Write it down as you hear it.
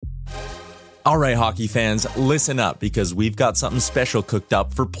All right, hockey fans, listen up because we've got something special cooked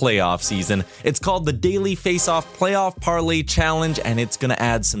up for playoff season. It's called the Daily Face-Off Playoff Parlay Challenge, and it's going to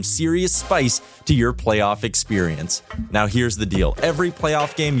add some serious spice to your playoff experience. Now, here's the deal. Every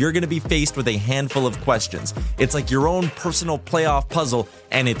playoff game, you're going to be faced with a handful of questions. It's like your own personal playoff puzzle,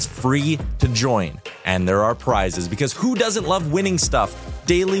 and it's free to join. And there are prizes, because who doesn't love winning stuff?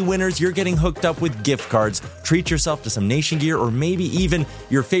 Daily winners, you're getting hooked up with gift cards. Treat yourself to some Nation gear or maybe even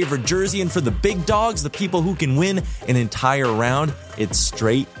your favorite jersey. And for the big dogs, the people who can win an entire round, it's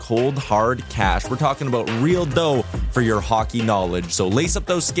straight, cold, hard cash. We're talking about real dough for your hockey knowledge. So lace up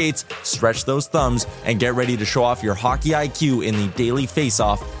those skates, stretch those thumbs, and get ready to show off your hockey IQ in the Daily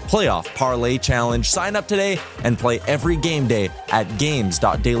Face-Off Playoff Parlay Challenge. Sign up today and play every game day at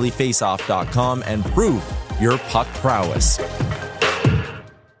games.dailyfaceoff.com and prove your puck prowess.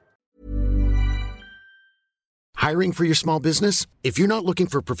 Hiring for your small business? If you're not looking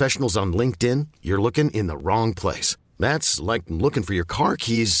for professionals on LinkedIn, you're looking in the wrong place. That's like looking for your car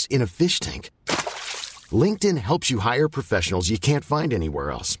keys in a fish tank. LinkedIn helps you hire professionals you can't find anywhere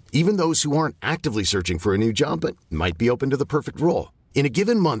else, even those who aren't actively searching for a new job but might be open to the perfect role. In a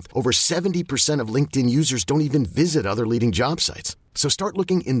given month, over 70% of LinkedIn users don't even visit other leading job sites. So start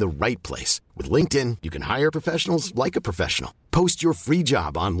looking in the right place. With LinkedIn, you can hire professionals like a professional. Post your free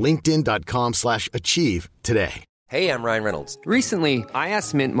job on linkedin.com/achieve today. Hey, I'm Ryan Reynolds. Recently, I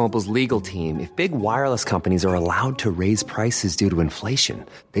asked Mint Mobile's legal team if big wireless companies are allowed to raise prices due to inflation.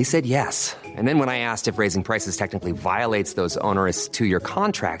 They said yes. And then when I asked if raising prices technically violates those onerous two-year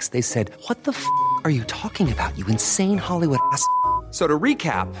contracts, they said, "What the f*** are you talking about, you insane Hollywood ass?" So to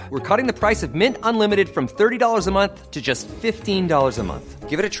recap, we're cutting the price of Mint Unlimited from $30 a month to just $15 a month.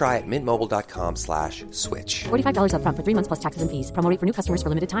 Give it a try at mintmobile.com/switch. $45 up front for 3 months plus taxes and fees. Promo rate for new customers for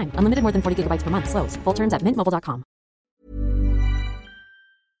limited time. Unlimited more than 40 gigabytes per month. Slows full terms at mintmobile.com.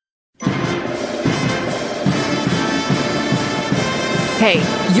 Hey,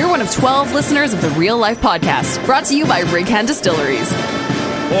 you're one of 12 listeners of the Real Life Podcast, brought to you by Righand Distilleries.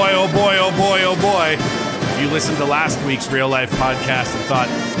 Boy, oh boy, oh boy, oh boy. If you listened to last week's Real Life Podcast and thought,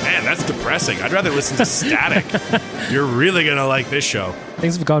 man, that's depressing, I'd rather listen to Static, you're really going to like this show.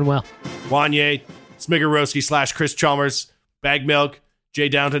 Things have gone well. Wanye, Smigarowski / Chris Chalmers, Bag Milk, Jay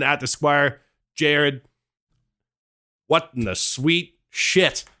Downton at the Squire, Jared. What in the sweet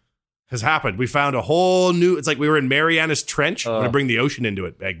shit has happened? We found a whole new, it's like we were in Mariana's Trench. I'm going to bring the ocean into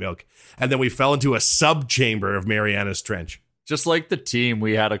it, Bag Milk. And then we fell into a sub-chamber of Mariana's Trench. Just like the team,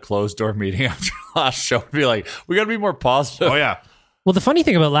 we had a closed-door meeting after last show. Be like, we got to be more positive. Oh, yeah. Well, the funny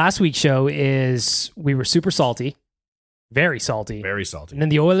thing about last week's show is we were super salty. Very salty. Very salty. And then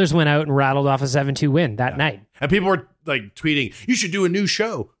the Oilers went out and rattled off a 7-2 win that night. And people were like tweeting, you should do a new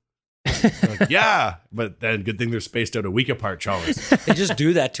show. Like, yeah. But then good thing they're spaced out a week apart, Chalmers. They just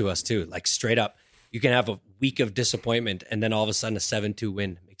do that to us, too. Like, straight up. You can have a week of disappointment, and then all of a sudden a 7-2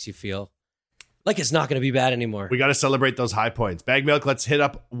 win makes you feel like it's not going to be bad anymore. We got to celebrate those high points. Bag Milk, let's hit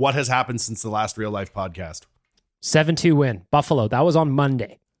up what has happened since the last Real Life Podcast. 7-2 win. Buffalo. That was on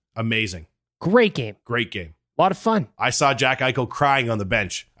Monday. Amazing. Great game. Great game. A lot of fun. I saw Jack Eichel crying on the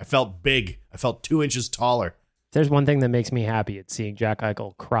bench. I felt big. I felt 2 inches taller. If there's one thing that makes me happy, it's seeing Jack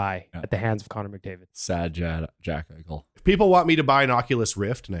Eichel cry at the hands of Connor McDavid. Sad Jack Eichel. If people want me to buy an Oculus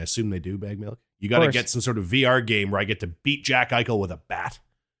Rift, and I assume they do, Bag Milk, you got to get some sort of VR game where I get to beat Jack Eichel with a bat.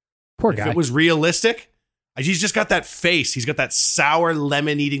 Poor guy. If it was realistic, he's just got that face. He's got that sour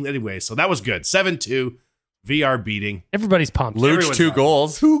lemon eating anyway. So that was good. 7-2, VR beating. Everybody's pumped. Luch, 2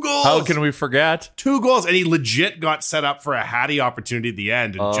 goals. 2 goals. How can we forget? 2 goals. And he legit got set up for a Hattie opportunity at the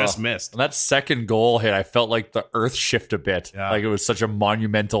end and just missed. That second goal hit, I felt like the earth shift a bit. Yeah. Like it was such a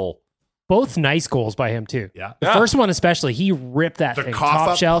monumental. Both nice goals by him, too. Yeah. The first one especially, he ripped that thing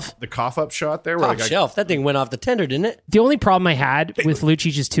top shelf. The cough-up shot there. Top shelf. That thing went off the tender, didn't it? The only problem I had with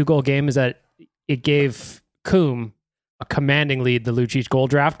Lucic's 2-goal game is that it gave Coombe a commanding lead the Lucic goal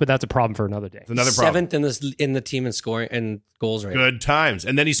draft, but that's a problem for another day. It's another problem. 7th in the team in scoring and goals right. Good times.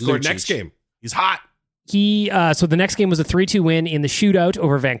 And then he scored next game. He's hot. So the next game was a 3-2 win in the shootout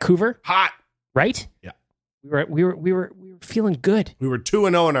over Vancouver. Hot. Right? Yeah. We were feeling good. We were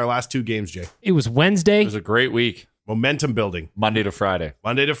 2-0 in our last 2 games, Jay. It was Wednesday. It was a great week. Momentum building. Monday to Friday.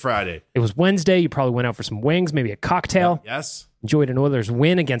 It was Wednesday. You probably went out for some wings, maybe a cocktail. Yes. Enjoyed an Oilers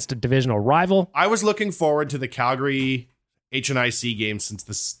win against a divisional rival. I was looking forward to the Calgary HNIC game since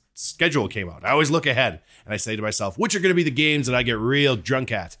the schedule came out. I always look ahead and I say to myself, which are going to be the games that I get real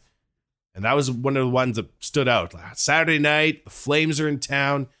drunk at? And that was one of the ones that stood out. Saturday night, the Flames are in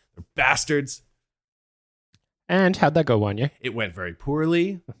town. They're bastards. And how'd that go, Wanya? It went very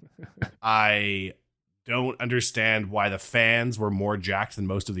poorly. I don't understand why the fans were more jacked than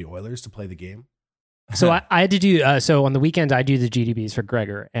most of the Oilers to play the game. So I had to do, so on the weekend, I do the GDBs for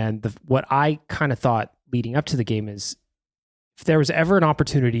Gregor. And what I kind of thought leading up to the game is if there was ever an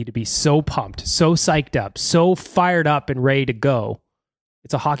opportunity to be so pumped, so psyched up, so fired up and ready to go,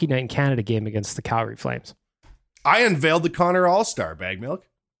 it's a Hockey Night in Canada game against the Calgary Flames. I unveiled the Connor All-Star, Bag Milk.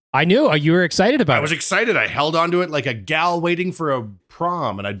 I knew you were excited about it. I was excited. I held onto it like a gal waiting for a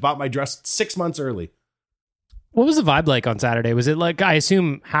prom, and I'd bought my dress 6 months early. What was the vibe like on Saturday? Was it like, I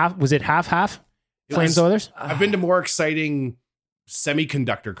assume was it half? Flames Oilers? I've been to more exciting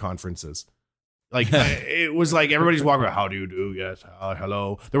semiconductor conferences. Like it was like everybody's walking around, how do you do? Yes,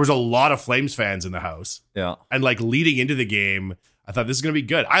 hello. There was a lot of Flames fans in the house. Yeah. And like leading into the game, I thought this is going to be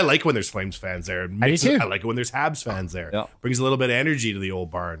good. I like when there's Flames fans there. I do too. I like it when there's Habs fans there. Yeah. Brings a little bit of energy to the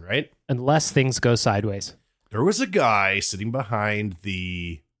old barn, right? Unless things go sideways. There was a guy sitting behind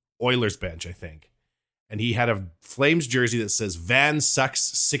the Oilers bench, I think. And he had a Flames jersey that says Van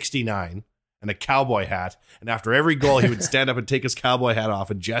Sucks 69 and a cowboy hat. And after every goal, he would stand up and take his cowboy hat off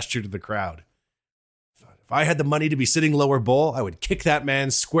and gesture to the crowd. If I had the money to be sitting lower bowl, I would kick that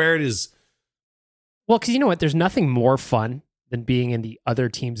man square at his... Well, because you know what? There's nothing more fun than being in the other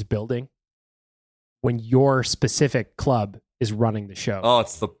team's building when your specific club is running the show. Oh,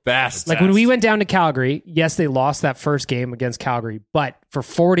 it's the best. Like when we went down to Calgary, yes, they lost that first game against Calgary, but for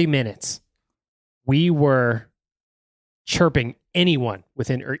 40 minutes, we were chirping anyone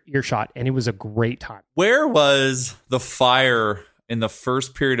within earshot, and it was a great time. Where was the fire in the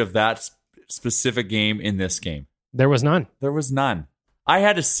first period of that specific game in this game? There was none. There was none. I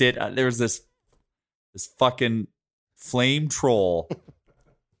had to sit. There was this fucking flame troll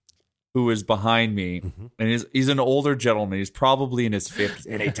who was behind me, and he's an older gentleman. He's probably in his 50s,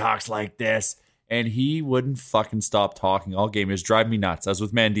 and he talks like this, and he wouldn't fucking stop talking all game. It was driving me nuts. I was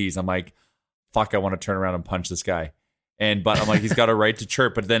with Mandees. I'm like, fuck, I want to turn around and punch this guy. But I'm like, he's got a right to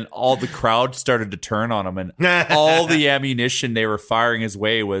chirp. But then all the crowd started to turn on him, and all the ammunition they were firing his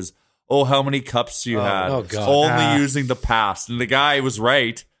way was, oh, how many cups do you have? Oh, God. Only using the pass. And the guy was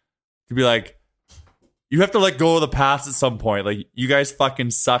right to be like, you have to let go of the pass at some point. Like, you guys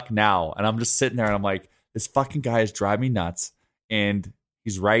fucking suck now. And I'm just sitting there and I'm like, this fucking guy is driving me nuts. And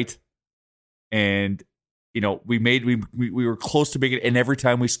he's right. And, you know, we were close to making it. And every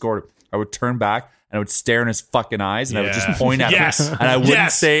time we scored, I would turn back and I would stare in his fucking eyes and I would just point at him. And I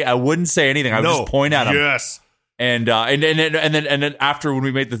wouldn't say anything. I would just point at him. Yes. And then after when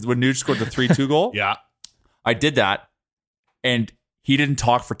Nuge scored the 3-2 goal, Yeah. I did that. And he didn't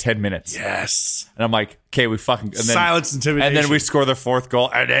talk for 10 minutes. Yes. And I'm like, okay, we fucking... And then, silence intimidation. And then we score the fourth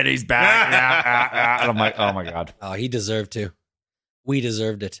goal, and then he's back. And I'm like, oh my God. Oh, he deserved to. We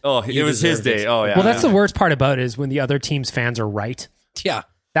deserved it. Oh, it was his day. Oh, yeah. Well, that's the worst part about it is when the other team's fans are right. Yeah.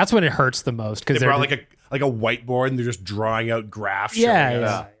 That's when it hurts the most. They brought like a whiteboard and they're just drawing out graphs.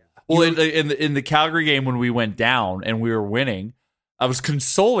 Yeah. Well, in the Calgary game when we went down and we were winning, I was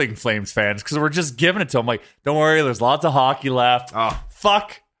consoling Flames fans because we're just giving it to them. Like, don't worry, there's lots of hockey left. Oh,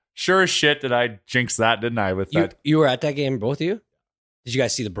 fuck. Sure as shit did I jinx that, didn't I? You were at that game, both of you? Did you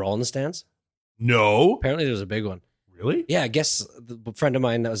guys see the brawl in the stands? No. Apparently there was a big one. Really? Yeah, I guess the friend of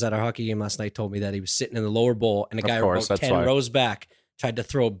mine that was at our hockey game last night told me that he was sitting in the lower bowl and a guy about 10 rows back tried to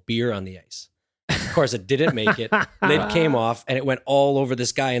throw a beer on the ice. Of course, it didn't make it. Lid came off and it went all over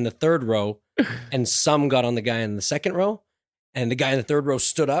this guy in the third row, and some got on the guy in the second row. And the guy in the third row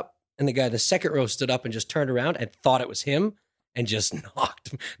stood up, and the guy in the second row stood up and just turned around and thought it was him and just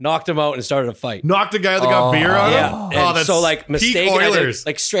knocked him out and started a fight. Knocked the guy that got beer on him? Yeah. Oh, that's so like mistaken Oilers.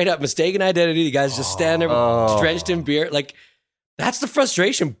 like straight up mistaken identity. The guy's just standing there drenched in beer. Like, that's the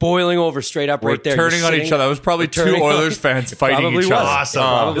frustration boiling over straight up right there. We're turning on each other. That was probably two Oilers fans fighting each other.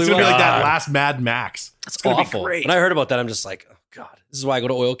 Awesome. It's going to be like that last Mad Max. It's going to be great. When I heard about that, I'm just like, oh, God. This is why I go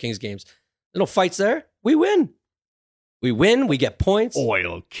to Oil Kings games. There's no fights there. We win. We get points.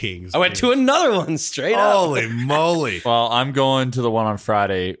 Oil Kings. I went to another one straight up. Holy moly. Well, I'm going to the one on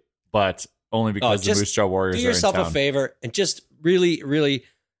Friday, but only because the Moose Jaw Warriors are in town. Do yourself a favor and just really, really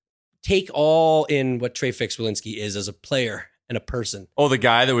take all in what Trey Fix-Walensky is as a player and a person. Oh, the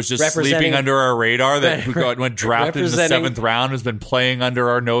guy that was just sleeping under our radar that went drafted in the 7th round has been playing under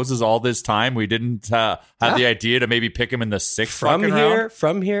our noses all this time. We didn't have the idea to maybe pick him in the 6th round.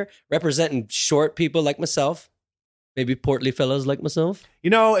 From here, representing short people like myself. Maybe portly fellows like myself. You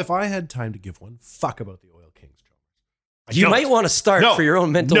know, if I had time to give one fuck about the Oil Kings, you might want to start for your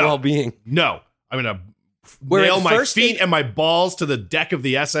own mental well-being. No. I'm going to nail my feet and my balls to the deck of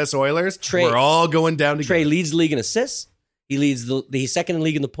the SS Oilers. We're all going down together. Trey leads the league in assists. He leads he's second in the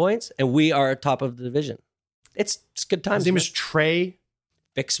league in the points, and we are top of the division. It's good times. His name is Trey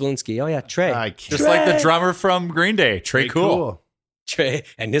Vic Smolinski. Oh yeah, Trey. Just like the drummer from Green Day, Trey Cool. Trey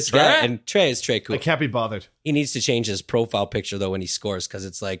and this guy and Trey is Trey Cool. I can't be bothered. He needs to change his profile picture though when he scores because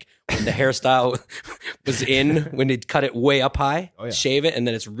it's like when the hairstyle was in when he cut it way up high, shave it, and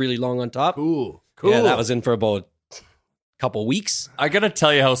then it's really long on top. Cool. Yeah, that was in for about a couple weeks. I gotta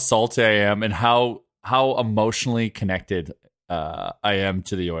tell you how salty I am and how emotionally connected I am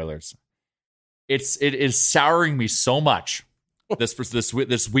to the Oilers. It is souring me so much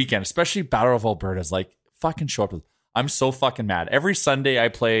this weekend, especially Battle of Alberta's like fucking show up. I'm so fucking mad. Every Sunday I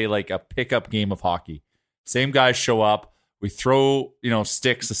play like a pickup game of hockey. Same guys show up. We throw,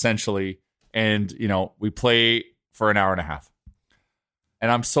 sticks essentially, and we play for an hour and a half. And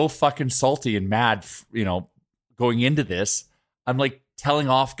I'm so fucking salty and mad, going into this. I'm like telling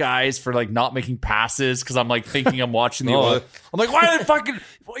off guys for like not making passes because I'm like thinking I'm watching the Oilers. I'm like, why are they fucking?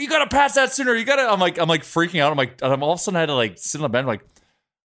 You gotta pass that sooner. You gotta. I'm like freaking out. I'm all of a sudden I had to like sit on the bench. I'm like,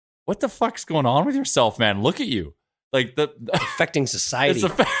 what the fuck's going on with yourself, man? Look at you. Like affecting society.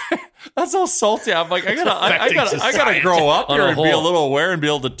 That's so salty. I'm like, I gotta grow up here and be a little aware and be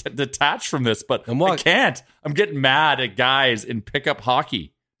able to detach from this, but I can't. I'm getting mad at guys in pickup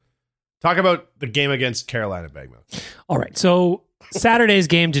hockey. Talk about the game against Carolina, Bagman. All right, so Saturday's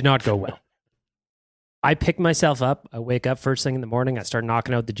game did not go well. I pick myself up. I wake up first thing in the morning. I start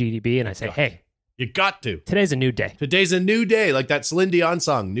knocking out the GDB, and I say, "Hey, you got to. Today's a new day. Today's a new day, like that Celine Dion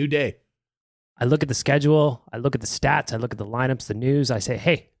song, New Day." I look at the schedule, I look at the stats, I look at the lineups, the news. I say,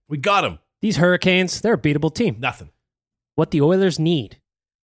 hey, we got them. These Hurricanes, they're a beatable team. Nothing. What the Oilers need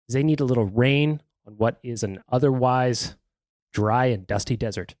is they need a little rain on what is an otherwise dry and dusty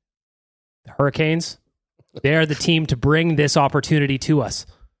desert. The Hurricanes, they're the team to bring this opportunity to us.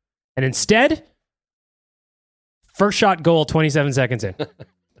 And instead, first shot goal 27 seconds in.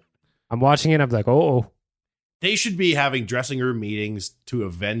 I'm watching it, I'm like, oh. They should be having dressing room meetings to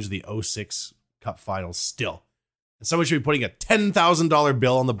avenge the 06 Cup Finals still. And someone should be putting a $10,000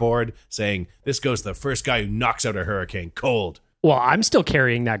 bill on the board saying, this goes to the first guy who knocks out a Hurricane cold. Well, I'm still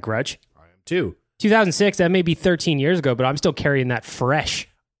carrying that grudge. I am too. 2006, that may be 13 years ago, but I'm still carrying that fresh.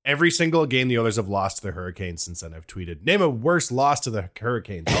 Every single game the Oilers have lost to the Hurricanes since then, I've tweeted, name a worse loss to the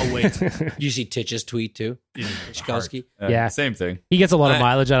Hurricanes. Oh, wait. You see Titch's tweet too? Shkowski? Yeah. Same thing. He gets a lot of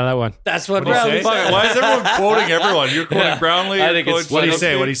mileage out of that one. That's what Brownlee said. Why is everyone quoting everyone? You're quoting Brownlee. I think it's what did he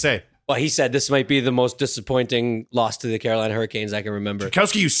say? What did he say? Well, he said this might be the most disappointing loss to the Carolina Hurricanes I can remember.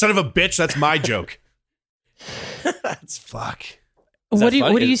 Shkowski, you son of a bitch. That's my joke. That's fuck. What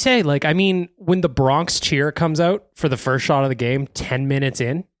do you say? Like, I mean, when the Bronx cheer comes out for the first shot of the game, 10 minutes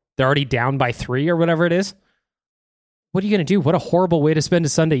in, they're already down by 3 or whatever it is. What are you going to do? What a horrible way to spend a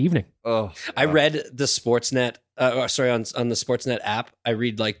Sunday evening. Oh, I read the Sportsnet, on the Sportsnet app, I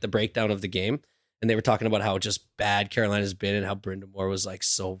read like the breakdown of the game. And they were talking about how just bad Carolina's been and how Brendan Moore was like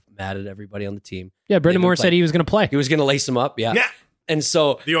so mad at everybody on the team. Yeah, Brendan Moore said he was going to play. He was going to lace them up. Yeah. And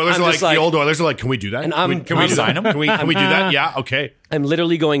so the Oilers are like, the old Oilers are like, can we do that? And can we sign him? Can we do that? Yeah, okay. I'm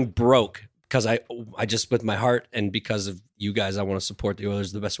literally going broke because I just, with my heart and because of you guys, I want to support the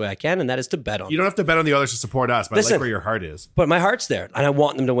Oilers the best way I can, and that is to bet on them. You don't have to bet on the Oilers to support us, but I like where your heart is. But my heart's there, and I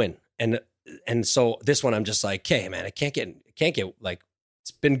want them to win. And so this one, I'm just like, okay, man, I can't get like,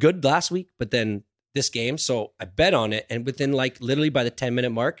 it's been good last week, but then this game, so I bet on it, and within like literally by the 10-minute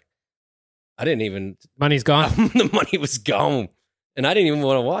mark, I didn't even money's gone. The money was gone, and I didn't even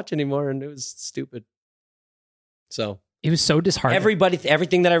want to watch anymore, and it was stupid. So it was so disheartening.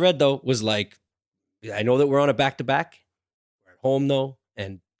 Everything that I read though was like, I know that we're on a back-to-back. We're at home though,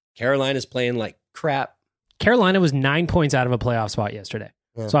 and Carolina's playing like crap. Carolina was 9 points out of a playoff spot yesterday.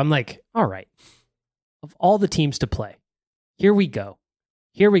 Yeah. So I'm like, all right, of all the teams to play, here we go.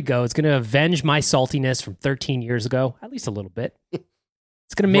 It's going to avenge my saltiness from 13 years ago, at least a little bit.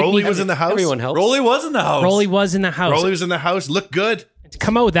 It's going to make Rolly was in the house. Everyone helps. Rolly was in the house. Rolly was in the house. Looked good. To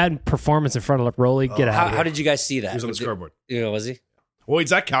come out with that performance in front of Rolly, get out of here. How did you guys see that? He was on the scoreboard. Was he? Well,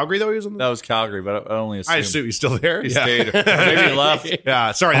 is that Calgary though? That was Calgary, but I only assume. I assume he's still there. He stayed. Maybe he left.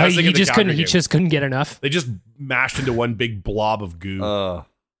 Yeah, sorry. I was thinking he just couldn't get enough. They just mashed into one big blob of goo.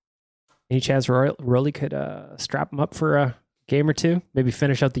 Any chance Rolly could strap him up for a game or two? Maybe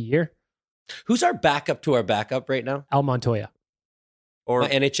finish out the year? Who's our backup to our backup right now? Al Montoya. Or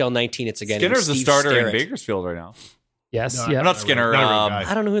NHL 19, it's again. Skinner's the starter in Bakersfield right now. Yes. No, yeah. Not Skinner.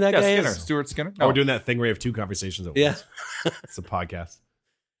 I don't know who that guy Skinner. is. Stuart Skinner. No. We're doing that thing where we have two conversations at once. It's a podcast.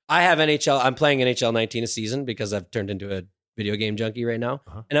 I have NHL. I'm playing NHL 19 a season because I've turned into a video game junkie right now.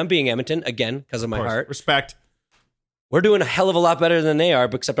 And I'm being Edmonton again because of my heart. Respect. We're doing a hell of a lot better than they are,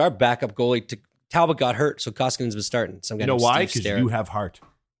 except our backup goalie, Talbot, got hurt, so Koskinen's been starting. Some guy you know why? Because you have heart.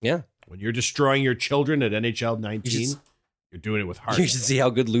 Yeah. When you're destroying your children at NHL 19, You're doing it with heart. You should see how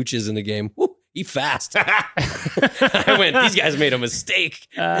good Luch is in the game. Woo, he fast. I went, these guys made a mistake.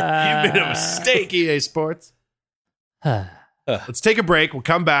 You made a mistake, EA Sports. Let's take a break. We'll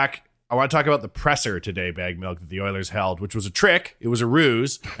come back. I want to talk about the presser today, Bag Milk, that the Oilers held, which was a trick. It was a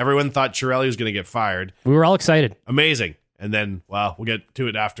ruse. Everyone thought Chiarelli was going to get fired. We were all excited. Amazing. And then, well, we'll get to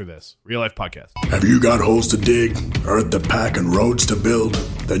it after this. Real Life Podcast. Have you got holes to dig, earth to pack, and roads to build?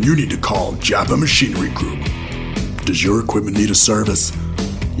 Then you need to call Japa Machinery Group. Does your equipment need a service?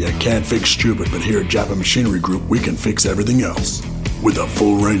 You can't fix stupid, but here at Japa Machinery Group, we can fix everything else. With a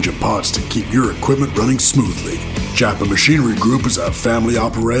full range of parts to keep your equipment running smoothly. Japa Machinery Group is a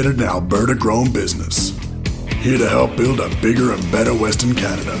family-operated and Alberta-grown business. Here to help build a bigger and better Western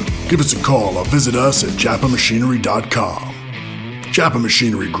Canada. Give us a call or visit us at japamachinery.com. Japa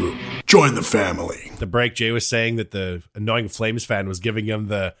Machinery Group. Join the family. The break, Jay was saying that the annoying Flames fan was giving him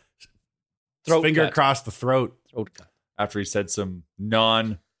the Throat finger cut. across the throat. Throat cut. After he said some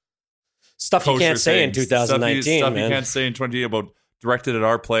Stuff you can't say in things. 2019, Stuff man. you can't say in 20 about directed at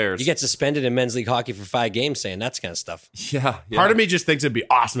our players. You get suspended in men's league hockey for 5 games saying that kind of stuff. Yeah. Part of me just thinks it'd be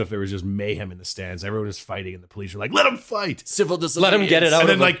awesome if there was just mayhem in the stands. Everyone was fighting and the police were like, let them fight. Civil Let disobedience. him get it out And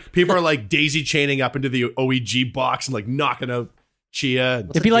then of like people are like daisy chaining up into the OEG box and like knocking out Chia.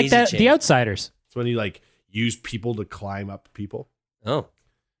 It'd be like daisy that, chain? The Outsiders. It's when you like use people to climb up people. Oh.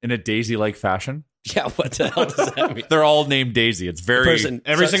 in a Daisy-like fashion. Yeah, what the hell does that mean? They're all named Daisy. It's very...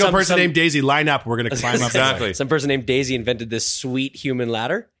 Every single person named Daisy, line up. We're going to climb up. Exactly. Some person named Daisy invented this sweet human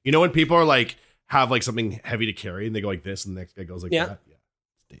ladder. You know when people are like, have like something heavy to carry and they go like this and the next guy goes like that? Yeah.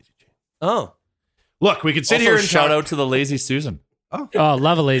 It's Daisy chain. Oh. Look, we could sit also, here and shout out to the Lazy Susan. Oh,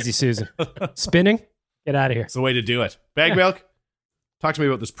 love a Lazy Susan. Spinning? Get out of here. It's the way to do it. Bag Milk, talk to me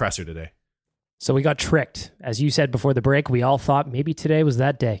about this presser today. So we got tricked. As you said before the break, we all thought maybe today was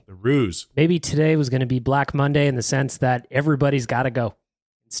that day. The ruse. Maybe today was going to be Black Monday in the sense that everybody's got to go.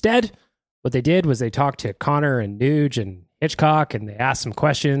 Instead, what they did was they talked to Connor and Nuge and Hitchcock, and they asked some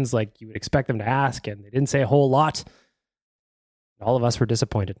questions like you would expect them to ask, and they didn't say a whole lot. All of us were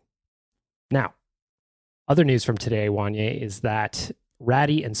disappointed. Now, other news from today, Wanye, is that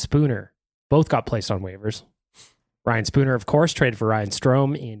Ratty and Spooner both got placed on waivers. Ryan Spooner, of course, traded for Ryan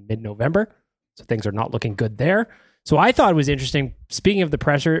Strome in mid-November. So things are not looking good there. So I thought it was interesting, speaking of the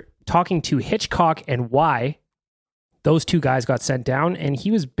pressure, talking to Hitchcock and why those two guys got sent down. And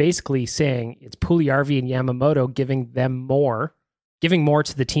he was basically saying it's Puljujarvi and Yamamoto giving more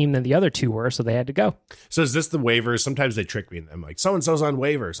to the team than the other two were. So they had to go. So is this the waivers? Sometimes they trick me. I'm like, so-and-so's on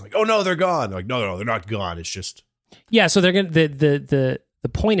waivers. I'm like, oh no, they're gone. They're like, no, they're not gone. It's just... Yeah, so they're going to... The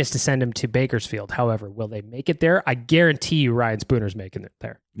point is to send him to Bakersfield. However, will they make it there? I guarantee you Ryan Spooner's making it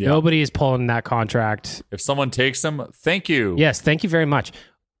there. Yeah. Nobody is pulling that contract. If someone takes him, thank you. Yes, thank you very much.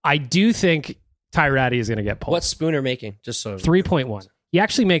 I do think Ty Ratty is going to get pulled. What's Spooner making? Just so 3.1. He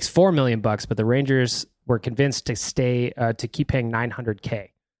actually makes $4 million, but the Rangers were convinced to stay to keep paying $900K,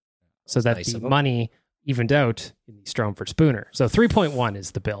 so that nice the money evened out in the Strome for Spooner. So 3.1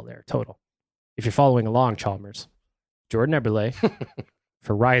 is the bill there total. If you're following along, Chalmers, Jordan Eberle.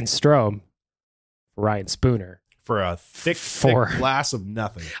 For Ryan Strome, for Ryan Spooner. For a thick glass of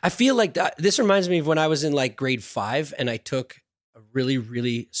nothing. I feel like this reminds me of when I was in like grade 5 and I took a really,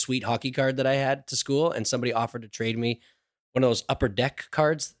 really sweet hockey card that I had to school and somebody offered to trade me one of those upper deck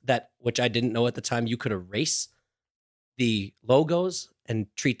cards which I didn't know at the time you could erase the logos and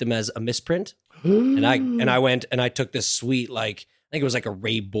treat them as a misprint. and I went and I took this sweet, like, I think it was like a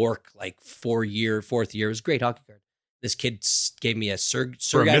Ray Bork, like 4th year. It was a great hockey card. This kid gave me a Sergei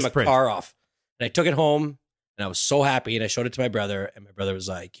Makarov, and I took it home, and I was so happy, and I showed it to my brother, and my brother was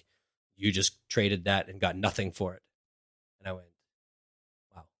like, you just traded that and got nothing for it. And I went,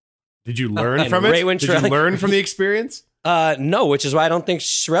 wow. Did you learn from it? Did you learn from the experience? No, which is why I don't think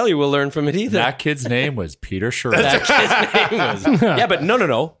Chiarelli will learn from it either. That kid's name was Peter Chiarelli. That kid's name was. Yeah, but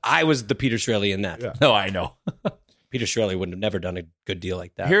no. I was the Peter Chiarelli in that. Yeah. No, I know. Peter Chiarelli wouldn't have never done a good deal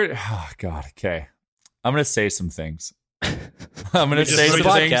like that. Oh, God, okay. I'm going to say some things. I'm going to say some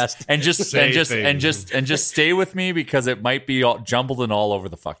things and just stay with me because it might be all jumbled and all over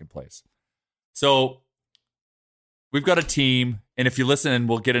the fucking place. So we've got a team, and if you listen, and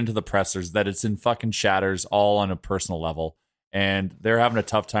we'll get into the pressers, that it's in fucking shatters all on a personal level, and they're having a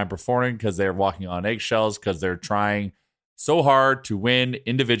tough time performing because they're walking on eggshells because they're trying so hard to win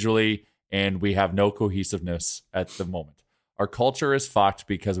individually, and we have no cohesiveness at the moment. Our culture is fucked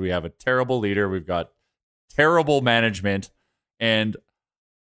because we have a terrible leader. We've got terrible management, and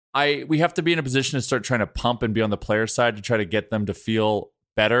we have to be in a position to start trying to pump and be on the player side to try to get them to feel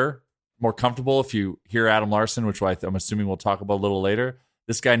better, more comfortable. If you hear Adam Larson, which I'm assuming we'll talk about a little later,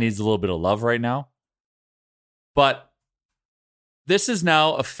 this guy needs a little bit of love right now. But this is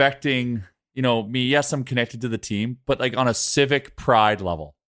now affecting, me. Yes, I'm connected to the team, but like on a civic pride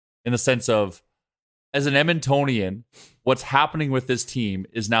level, in the sense of, as an Edmontonian, what's happening with this team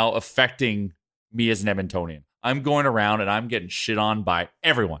is now affecting me as an Edmontonian. I'm going around and I'm getting shit on by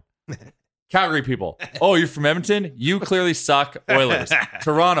everyone. Calgary people. Oh, you're from Edmonton? You clearly suck, Oilers.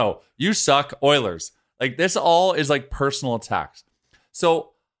 Toronto, you suck, Oilers. Like, this all is like personal attacks.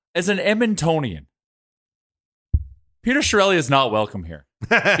 So, as an Edmontonian, Peter Chiarelli is not welcome here.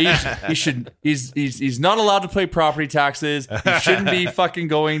 He's not allowed to pay property taxes. He shouldn't be fucking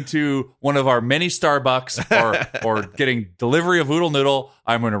going to one of our many Starbucks or getting delivery of Oodle Noodle.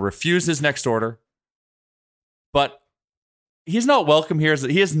 I'm going to refuse his next order. But he's not welcome here.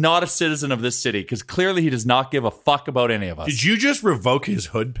 He is not a citizen of this city because clearly he does not give a fuck about any of us. Did you just revoke his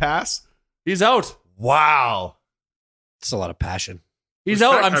hood pass? He's out. Wow. It's a lot of passion. He's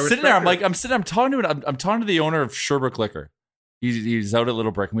out. I'm sitting there. I'm talking to the owner of Sherbrooke Liquor. He's out at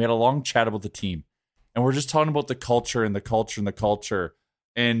Little Brick, and we had a long chat about the team, and we're just talking about the culture and the culture and the culture,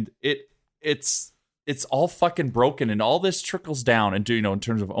 and it's all fucking broken, and all this trickles down into, in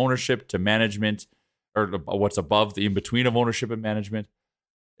terms of ownership to management, or what's above the in between of ownership and management.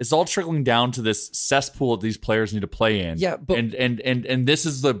 It's all trickling down to this cesspool that these players need to play in. Yeah, but and this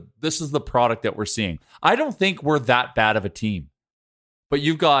is the product that we're seeing. I don't think we're that bad of a team, but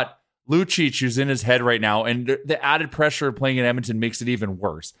you've got Lucic, who's in his head right now, and the added pressure of playing in Edmonton makes it even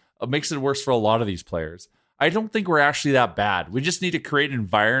worse. It makes it worse for a lot of these players. I don't think we're actually that bad. We just need to create an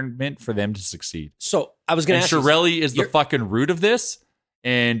environment for them to succeed. So I was going to ask Chiarelli is the fucking root of this,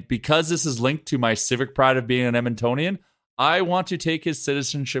 and because this is linked to my civic pride of being an Edmontonian, I want to take his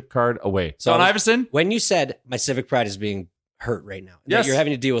citizenship card away. So, Don Iveson, when you said my civic pride is being hurt right now, yes, you're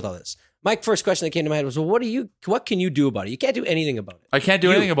having to deal with all this. My first question that came to my head was, well, what can you do about it? You can't do anything about it. I can't do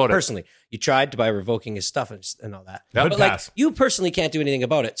anything about it. Personally, you tried by revoking his stuff and all that. But like, you personally can't do anything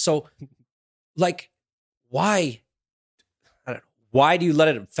about it. So, like, why? I don't know. Why do you let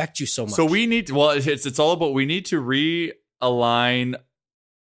it affect you so much? So we need to, it's all about, we need to realign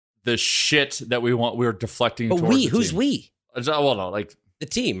the shit that we're deflecting but towards. Who's we? Well, no, like the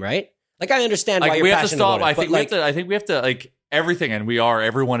team, right? Like, I understand why you're we have to passionate stop. about it, I think we have to like everything, and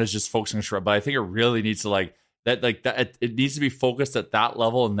everyone is just focusing on Shrub, but I think it really needs to it needs to be focused at that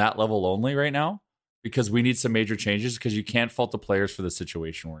level and that level only right now, because we need some major changes, because you can't fault the players for the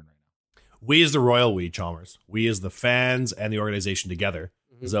situation we're in right now. We as the royal we, Chalmers. We as the fans and the organization together.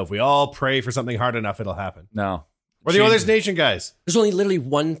 Mm-hmm. So if we all pray for something hard enough, it'll happen. No. We're the Oilers Nation guys. There's only literally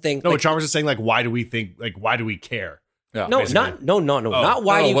one thing. No, Chalmers is saying, why do we care? Yeah, not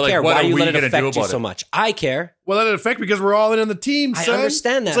why do you care? Why do you let it affect you so much? I care. Well, let it affect because we're all in on the team, son. I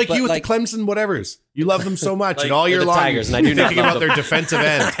understand that. It's like you with the Clemson whatevers. You love them so much, and all year long Tigers, and I do not thinking about their defensive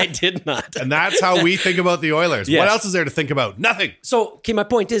end. I did not. And that's how we think about the Oilers. Yes. What else is there to think about? Nothing. So, okay, my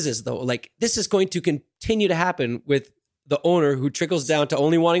point is though, like, this is going to continue to happen with the owner who trickles down to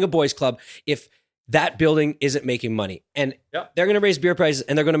only wanting a boys club if that building isn't making money. And they're going to raise beer prices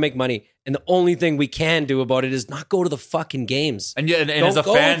and they're going to make money. And the only thing we can do about it is not go to the fucking games. And as a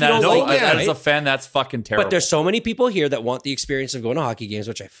fan, as a fan, that's fucking terrible. But there's so many people here that want the experience of going to hockey games,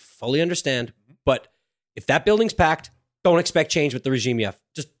 which I fully understand. But if that building's packed, don't expect change with the regime yet.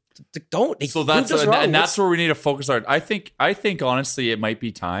 Just don't. So that's where we need to focus on. I think honestly, it might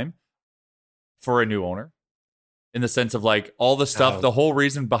be time for a new owner. In the sense of like all the stuff, the whole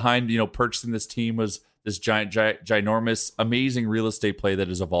reason behind, purchasing this team was this ginormous, amazing real estate play that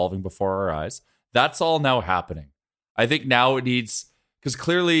is evolving before our eyes. That's all now happening. I think now it needs, because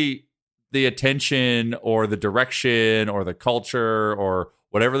clearly the attention or the direction or the culture or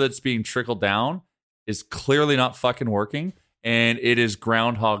whatever that's being trickled down is clearly not fucking working. And it is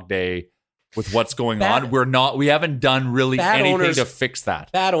Groundhog Day with what's going on. We haven't done really anything to fix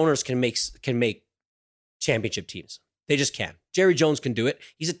that. Bad owners can make championship teams. They just can. Jerry Jones can do it.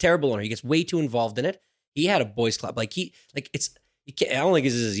 He's a terrible owner. He gets way too involved in it. He had a boys club. I don't think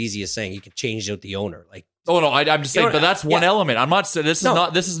it's as easy as saying you can change out the owner. Like, I'm just saying, but that's one element. I'm not saying this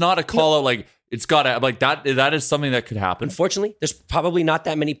is not a call out. Like, it's got to, like, that is something that could happen. Unfortunately, there's probably not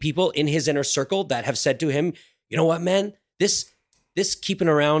that many people in his inner circle that have said to him, you know what, man, this keeping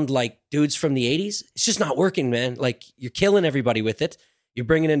around like dudes from the 80s, it's just not working, man. Like, you're killing everybody with it. You're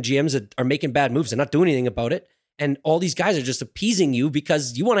bringing in GMs that are making bad moves and not doing anything about it. And all these guys are just appeasing you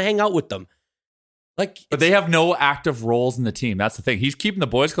because you want to hang out with them. But they have no active roles in the team. That's the thing. He's keeping the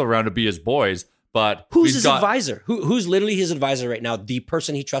boys club around to be his boys, but who's his advisor? Who's literally his advisor right now? The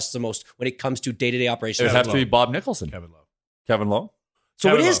person he trusts the most when it comes to day-to-day operations. It would have to be Bob Nicholson. Kevin Lowe.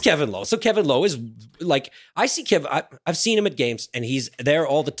 So it is Kevin Lowe. So Kevin Lowe is like, I see I've seen him at games and he's there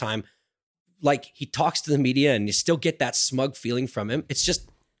all the time. like he talks to the media and you still get that smug feeling from him. It's just,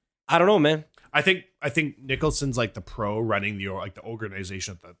 I don't know, man. I think Nicholson's like the pro running the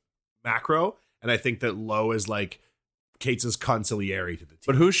organization at the macro, and I think that Lowe is like Cates' consigliere to the team.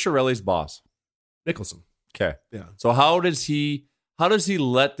 But who's Chiarelli's boss? Nicholson. Okay. Yeah. So how does he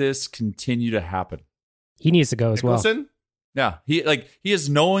let this continue to happen? He needs to go as Nicholson? well. Yeah. He is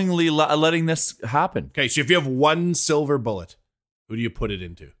knowingly letting this happen. Okay, so if you have one silver bullet, who do you put it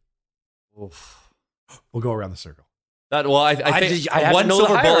into? Oof. We'll go around the circle. I think one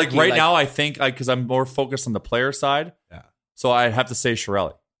silver bullet right now. I think because I'm more focused on the player side. Yeah. So I have to say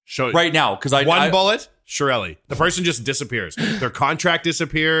Chiarelli. Right now, because bullet, Chiarelli. The person just disappears. Their contract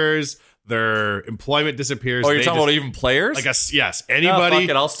disappears. Their employment disappears. Oh, you're talking about even players? Yes. Anybody? Fuck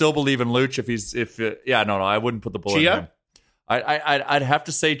it. I'll still believe in Luch no, I wouldn't put the bullet in him. I'd have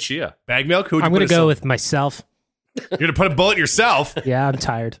to say Chia. Bag milk. I'm going to go with myself. You're going to put a bullet yourself? Yeah, I'm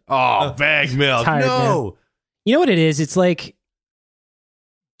tired. Oh, bag milk. Tired, no. Man. You know what it is? It's like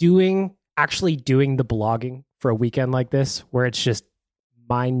actually doing the blogging for a weekend like this, where it's just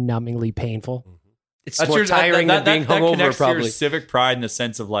mind-numbingly painful. It's more tiring than being hungover, probably. Your civic pride in the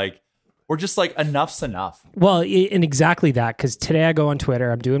sense of like, we're just like, enough's enough. Well, and exactly that, because today I go on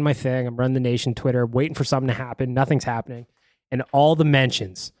Twitter, I'm doing my thing, I'm running the nation Twitter, waiting for something to happen, nothing's happening. And all the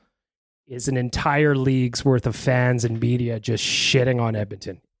mentions is an entire league's worth of fans and media just shitting on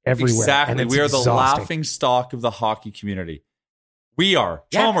Edmonton everywhere. Exactly. We are the laughing stock of the hockey community. We are.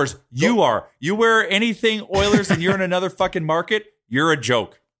 Yeah. Chalmers, you are. You wear anything Oilers and you're in another fucking market, you're a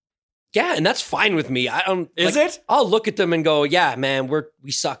joke. Yeah, and that's fine with me. I don't. Is it? I'll look at them and go, yeah, man,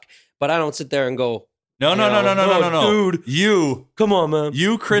 we suck. But I don't sit there and go, no, dude. You, come on, man.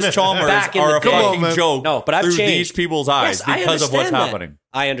 You, Chris Chalmers, are a fucking joke. No, but I've through changed these people's eyes because of what's happening.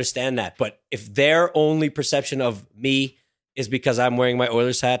 I understand that, but if their only perception of me is because I'm wearing my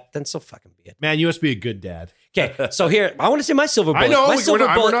Oilers hat, then so fucking be it. Man, you must be a good dad. Okay, so here I want to say my silver bullet. I know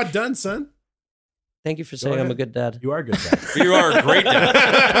we're not done, son. Thank you for saying I'm a good dad. You are a good dad. You are a great dad.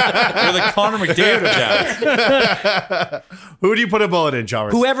 You're the Connor McDavid of dads. Who do you put a bullet in,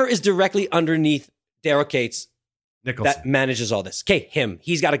 Chalmers? Whoever is directly underneath Daryl Cates Nicholson that manages all this. Okay, him.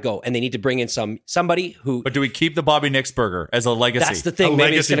 He's got to go, and they need to bring in somebody who. But do we keep the Bobby Nix burger as a legacy? That's the thing.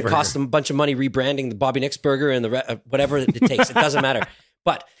 Maybe it's going to cost them a bunch of money rebranding the Bobby Nix burger and the whatever it takes. It doesn't matter.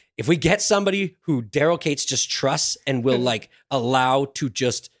 But if we get somebody who Daryl Cates just trusts and will like allow to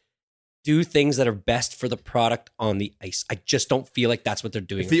just do things that are best for the product on the ice. I just don't feel like that's what they're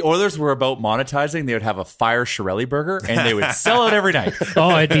doing. If the Oilers were about monetizing, they would have a fire Chiarelli burger and they would sell it every night.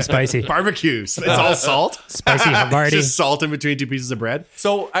 Oh, it'd be spicy. Barbecues. It's all salt. Spicy Havarti. Just salt in between two pieces of bread.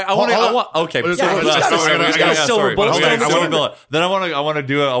 So I want okay. Then I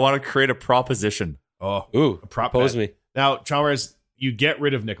want to create a proposition. Propose me. Now, Chalmers, you get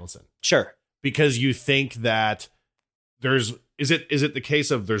rid of Nicholson. Sure. Because you think that is it the case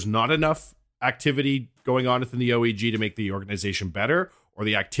of there's not enough activity going on within the OEG to make the organization better, or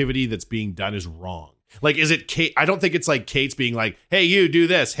the activity that's being done is wrong? Like, is it Kate? I don't think it's like Cates being like, hey, you do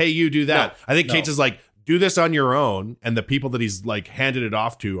this. Hey, you do that. No, I think Cates is like, do this on your own. And the people that he's like handed it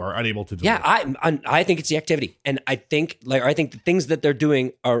off to are unable to do it. Yeah, I think it's the activity. And I think the things that they're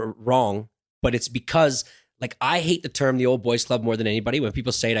doing are wrong, but it's because like I hate the term the old boys club more than anybody. When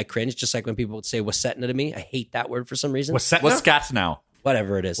people say it, I cringe. Just like when people would say Wassetna to me. I hate that word for some reason. Wascatna now.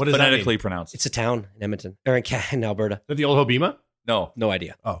 Whatever it is. What is phonetically pronounced? It's a town in Edmonton. Or in Alberta. Is that the old Hobima? No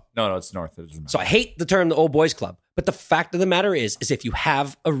idea. Oh. No, it's north. So I hate the term the old boys club. But the fact of the matter is if you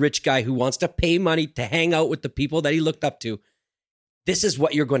have a rich guy who wants to pay money to hang out with the people that he looked up to, this is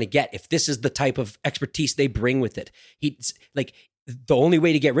what you're going to get. If this is the type of expertise they bring with it. He's like, the only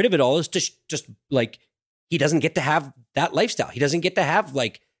way to get rid of it all is to just like, he doesn't get to have that lifestyle. He doesn't get to have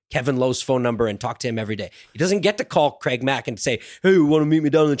like Kevin Lowe's phone number and talk to him every day. He doesn't get to call Craig Mack and say, hey, you want to meet me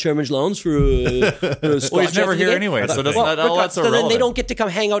down in the Chairman's Lounge for a well, he's never here anyway, so that's irrelevant. Then they don't get to come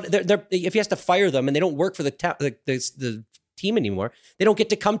hang out. If he has to fire them and they don't work for the team anymore, they don't get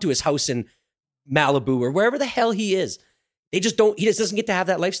to come to his house in Malibu or wherever the hell he is. They just don't. He just doesn't get to have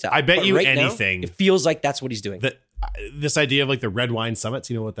that lifestyle. I bet anything. Now, it feels like that's what he's doing. This idea of like the red wine summits,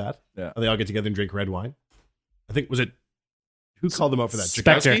 you know what that? Yeah. They all get together and drink red wine. I think, was it, who called them out for that?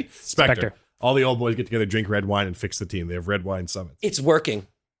 Spectre. All the old boys get together, drink red wine, and fix the team. They have red wine summits. It's working.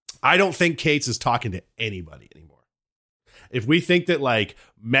 I don't think Cates is talking to anybody anymore. If we think that like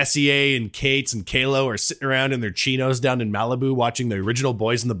Messier and Cates and Kalo are sitting around in their chinos down in Malibu watching the original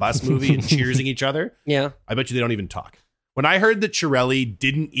Boys in the Bus movie and cheersing each other, yeah, I bet you they don't even talk. When I heard that Chiarelli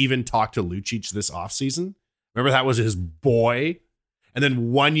didn't even talk to Lucic this offseason, remember that was his boy? And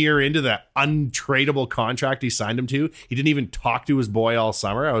then 1 year into that untradeable contract he signed him to, he didn't even talk to his boy all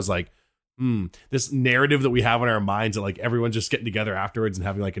summer. I was like, this narrative that we have in our minds that like everyone's just getting together afterwards and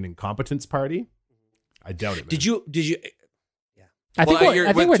having like an incompetence party. I doubt it. Man. Did you? Yeah. I think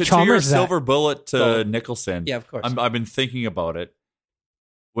what to Chalmers your is silver bullet to Nicholson. Yeah, of course. I've been thinking about it.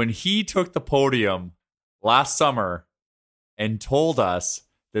 When he took the podium last summer and told us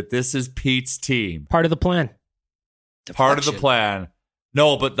that this is Pete's team, part of the plan. Part of the plan.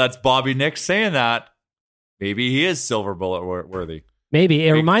 No, but that's Bobby Nix saying that. Maybe he is silver bullet worthy. Maybe.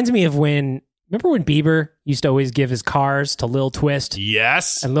 It reminds me of remember when Bieber used to always give his cars to Lil Twist?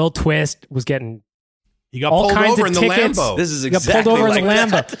 Yes. And Lil Twist was getting he got all pulled kinds over of in the tickets. Lambo. This is He got exactly pulled over like in the Lambo.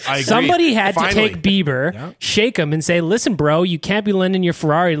 that. I agree. Somebody had Finally. to take Bieber, shake him, and say, "Listen, bro, you can't be lending your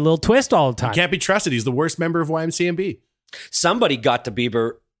Ferrari to Lil Twist all the time. He can't be trusted. He's the worst member of YMCMB. Somebody got to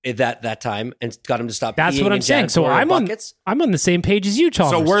Bieber at that time and got him to stop. That's peeing what I'm in saying. So janitorial I'm buckets. on the same page as you,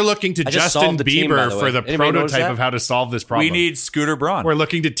 Chalmers. So we're looking to I just Justin solved the team, by Bieber the way. for the Anybody notice prototype that? of how to solve this problem. We need Scooter Braun. We're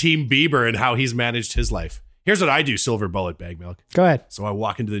looking to Team Bieber and how he's managed his life. Here's what I do, silver bullet bag milk. Go ahead. So I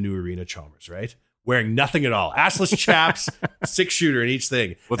walk into the new arena, Chalmers, right? Wearing nothing at all. Assless chaps, 6-shooter in each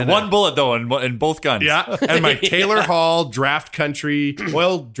thing. With one bullet, though, in both guns. Yeah. And my Taylor Hall Draft Country,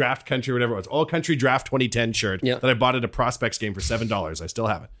 Oil Draft Country, whatever it was, Oil Country Draft 2010 shirt that I bought at a Prospects game for $7. I still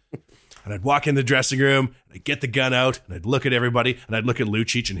have it. And I'd walk in the dressing room, and I'd get the gun out, and I'd look at everybody, and I'd look at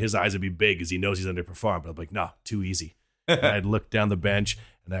Lucic, and his eyes would be big because he knows he's underperformed. But I'm like, no, too easy. And I'd look down the bench,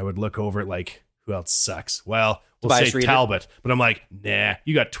 and I would look over at, like, who else sucks? Well, we'll Tobias say Reeder. Talbot. But I'm like, nah,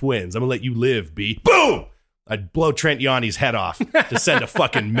 you got twins. I'm going to let you live, B. Boom! I'd blow Trent Yanni's head off to send a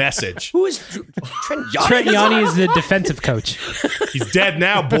fucking message. Who is Trent Yanni? Trent Yanni is the defensive coach. He's dead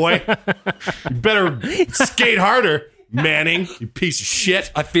now, boy. You better skate harder, Manning, you piece of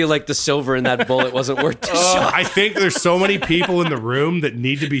shit. I feel like the silver in that bullet wasn't worth the shot. I think there's so many people in the room that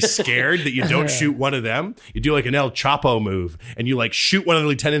need to be scared that you don't shoot one of them. You do like an El Chapo move and you like shoot one of the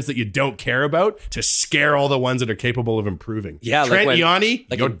lieutenants that you don't care about to scare all the ones that are capable of improving. Yeah, Trent like when- Yanni,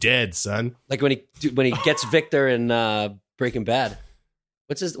 like you're in- dead, son. Like when he gets Victor in Breaking Bad.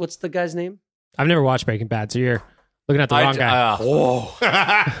 What's the guy's name? I've never watched Breaking Bad, so you're looking at the wrong guy.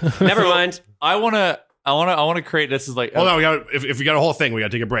 Never mind. I want to create this is like Hold on, if we got a whole thing, we got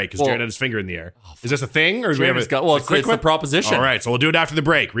to take a break because Jared had his finger in the air. Is this a thing, or do we have it's the proposition. All right, so we'll do it after the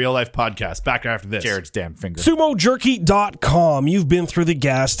break. Real life podcast. Back after this. Jared's damn finger. SumoJerky.com. You've been through the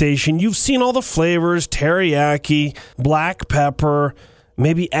gas station. You've seen all the flavors: teriyaki, black pepper,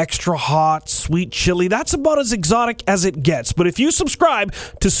 maybe extra hot, sweet chili. That's about as exotic as it gets. But if you subscribe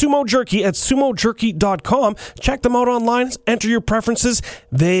to Sumo Jerky at SumoJerky.com, check them out online, enter your preferences.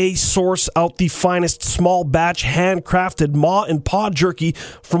 They source out the finest small batch handcrafted maw and paw jerky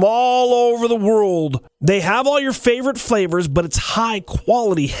from all over the world. They have all your favorite flavors, but it's high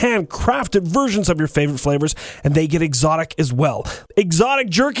quality handcrafted versions of your favorite flavors, and they get exotic as well. Exotic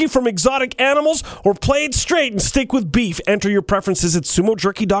jerky from exotic animals, or play it straight and stick with beef. Enter your preferences at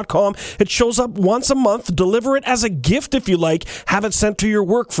SumoJerky.com. It shows up once a month. Deliver it as a gift if you like. Have it sent to your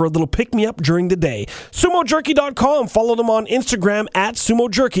work for a little pick-me-up during the day. SumoJerky.com. Follow them on Instagram at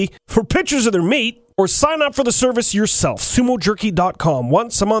SumoJerky for pictures of their meat, or sign up for the service yourself. SumoJerky.com.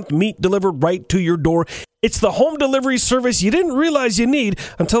 Once a month, meat delivered right to your door. It's the home delivery service you didn't realize you need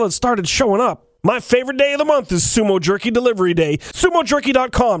until it started showing up. My favorite day of the month is Sumo Jerky Delivery Day.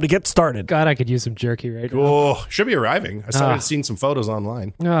 SumoJerky.com to get started. God, I could use some jerky right now. Oh, should be arriving. I started seeing some photos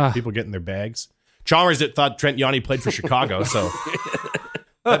online. People getting their bags. Chalmers thought Trent Yanni played for Chicago, so...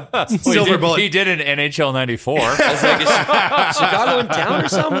 Silver bullet. He did in NHL 94. I was like, is Chicago in town or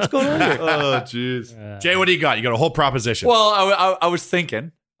something? What's going on here? Oh, jeez. Jay, what do you got? You got a whole proposition. Well, I was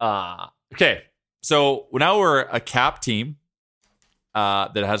thinking, okay, so now we're a cap team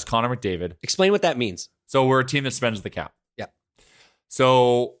that has Connor McDavid. Explain what that means. So we're a team that spends the cap. Yeah.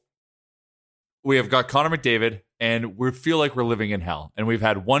 So we have got Connor McDavid, and we feel like we're living in hell. And we've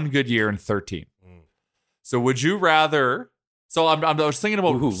had one good year in 13. So would you rather... So I was thinking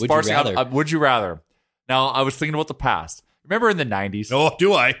about would you rather? Now, I was thinking about the past. Remember in the 90s? Oh,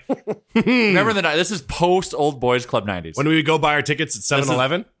 do I? Remember in the 90s? This is post Old Boys Club 90s. When we would go buy our tickets at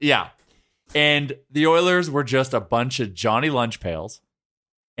 7-Eleven? Yeah. And the Oilers were just a bunch of Johnny Lunch Pails,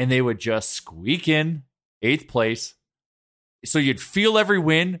 and they would just squeak in 8th place. So you'd feel every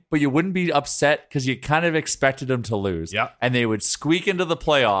win, but you wouldn't be upset because you kind of expected them to lose. Yeah. And they would squeak into the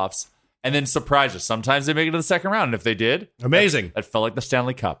playoffs and then surprise us. Sometimes they make it to the second round, and if they did, amazing. That felt like the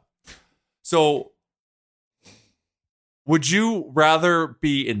Stanley Cup. So would you rather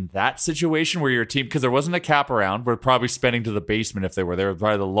be in that situation where your team, because there wasn't a cap around, we're probably spending to the basement if they were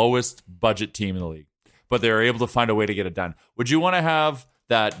probably the lowest budget team in the league, but they were able to find a way to get it done. Would you want to have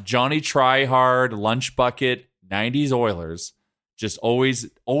that Johnny Tryhard lunch bucket 90s Oilers just always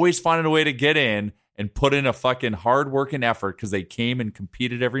finding a way to get in and put in a fucking hard working effort because they came and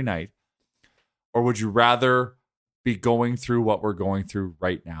competed every night? Or would you rather be going through what we're going through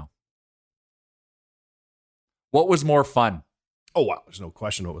right now? What was more fun? Oh, wow. There's no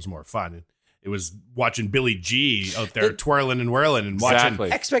question what was more fun. It was watching Billy G out there twirling and whirling and watching.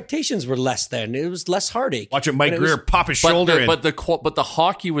 Expectations were less then. It was less heartache. Watching Mike Greer pop his shoulder in. But the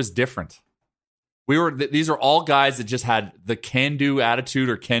hockey was different. These are all guys that just had the can-do attitude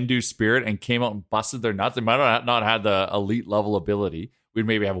or can-do spirit and came out and busted their nuts. They might not have the elite level ability. We'd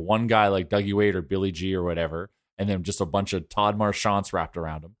maybe have one guy like Dougie Wade or Billy G or whatever, and then just a bunch of Todd Marchands wrapped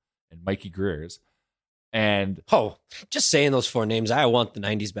around him and Mikey Greers. And just saying those 4 names, I want the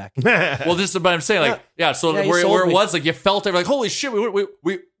 90s back. Well, this is what I'm saying. Where it was like you felt it like, holy shit,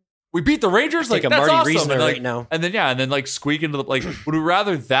 we beat the Rangers. Like that's Marty awesome. Reasoner And, right now. And then like squeak into the like. Would we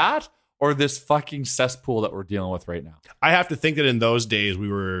rather that or this fucking cesspool that we're dealing with right now? I have to think that in those days we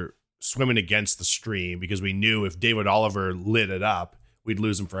were swimming against the stream because we knew if David Oliver lit it up, we'd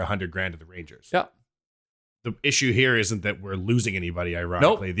lose him for $100,000 to the Rangers. Yeah. The issue here isn't that we're losing anybody,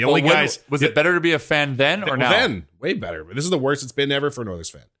 ironically. Nope. The only guys... Was it better to be a fan then or now? Then. Way better. But this is the worst it's been ever for an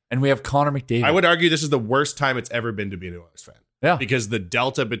Oilers fan. And we have Connor McDavid. I would argue this is the worst time it's ever been to be an Oilers fan. Yeah. Because the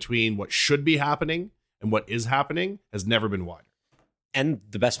delta between what should be happening and what is happening has never been wider. And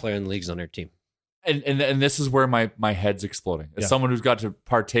the best player in the league is on their team. And this is where my head's exploding. As someone who's got to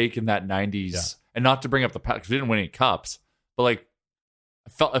partake in that 90s, and not to bring up the past, because we didn't win any cups, but like,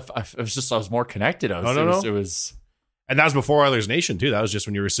 I was more connected. It was... And that was before Oilers Nation, too. That was just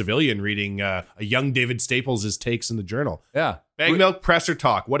when you were a civilian reading a young David Staples' takes in the Journal. Yeah. Bag Milk Presser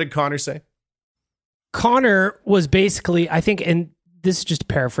Talk. What did Connor say? Connor was basically, I think, and this is just a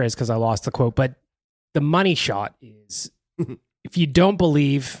paraphrase because I lost the quote, but the money shot is if you don't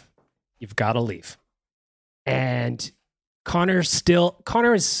believe, you've got to leave. And Connor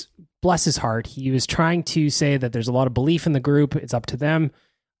is, bless his heart, he was trying to say that there's a lot of belief in the group. It's up to them.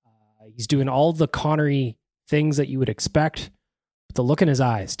 He's doing all the Connery things that you would expect, but the look in his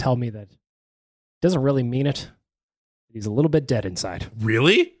eyes tell me that he doesn't really mean it. He's a little bit dead inside.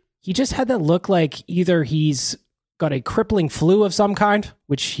 Really? He just had that look like either he's got a crippling flu of some kind,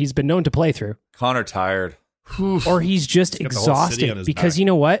 which he's been known to play through. Connor tired. Or he's just exhausted because you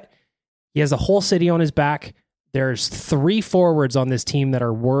know what? He has a whole city on his back. There's 3 forwards on this team that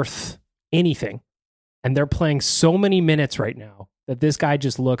are worth anything. And they're playing so many minutes right now that this guy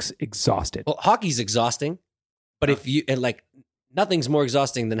just looks exhausted. Well, hockey's exhausting. But if you, and like, nothing's more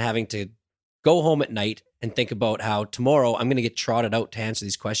exhausting than having to go home at night and think about how tomorrow I'm going to get trotted out to answer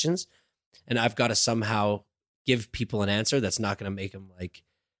these questions. And I've got to somehow give people an answer that's not going to make them like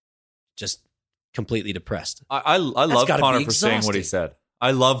just completely depressed. I love Connor for saying what he said.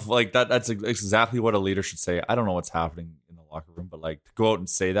 I love like that. That's exactly what a leader should say. I don't know what's happening in the locker room, but like to go out and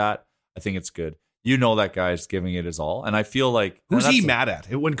say that, I think it's good. You know that guy's giving it his all, and I feel like who's he mad at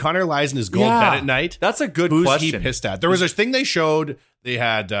when Connor lies in his gold bed at night? That's a good question. Who's he pissed at? There was a thing they showed. They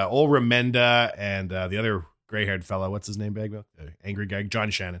had old Remenda and the other gray-haired fella. What's his name? Bagwell, angry guy, John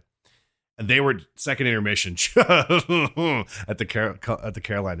Shannon, and they were second intermission at the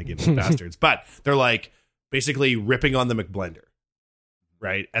Carolina game, the bastards. But they're like basically ripping on the McBlender,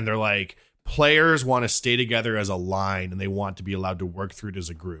 right? And they're like, players want to stay together as a line and they want to be allowed to work through it as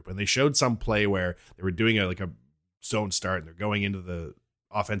a group. And they showed some play where they were doing a zone start and they're going into the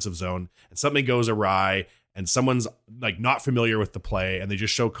offensive zone and something goes awry and someone's like not familiar with the play and they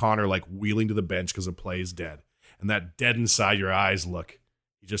just show Connor like wheeling to the bench because the play is dead. And that dead inside your eyes look,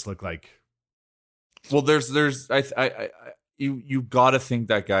 you just look like. Well, you got to think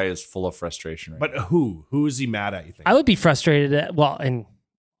that guy is full of frustration. Right now. Who is he mad at, you think? I would be frustrated at, well, and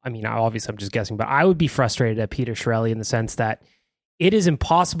I mean, obviously I'm just guessing, but I would be frustrated at Peter Chiarelli in the sense that it is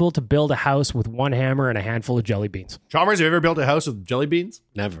impossible to build a house with one hammer and a handful of jelly beans. Chalmers, have you ever built a house with jelly beans?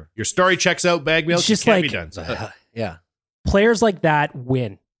 Never. Your story checks out, Bag Milk. It's just can't like, be done. Yeah. Players like that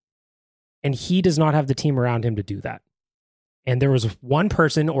win. And he does not have the team around him to do that. And there was one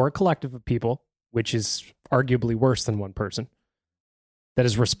person or a collective of people, which is arguably worse than one person, that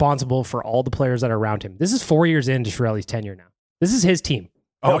is responsible for all the players that are around him. This is 4 years into Chiarelli's tenure now. This is his team.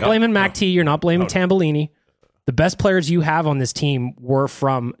 You're not blaming Mac T. You're not blaming Tambellini. The best players you have on this team were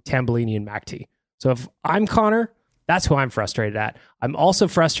from Tambellini and Mac T. So if I'm Connor, that's who I'm frustrated at. I'm also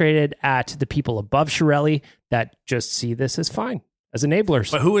frustrated at the people above Chiarelli that just see this as fine, as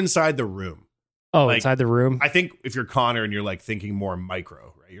enablers. But who inside the room? Oh, like, inside the room? I think if you're Connor and you're like thinking more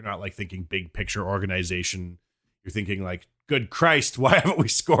micro, right? You're not like thinking big picture organization. You're thinking like, good Christ, why haven't we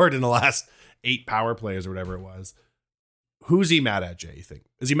scored in the last 8 power plays or whatever it was? who's he mad at, Jay, you think?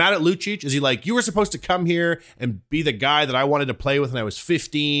 Is he mad at Lucic? Is he like, you were supposed to come here and be the guy that I wanted to play with when I was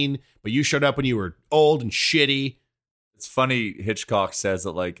 15, but you showed up when you were old and shitty? It's funny, Hitchcock says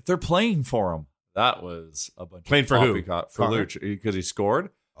that, like, they're playing for him. That was a bunch playing of for who? For Lucic, because he scored.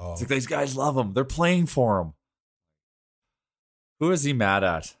 Oh. It's like, these guys love him. They're playing for him. Who is he mad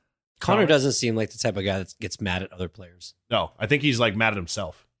at? Connor doesn't seem like the type of guy that gets mad at other players. No, I think he's like mad at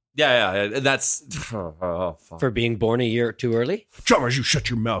himself. Yeah. That's fuck. For being born a year too early. Chalmers, you shut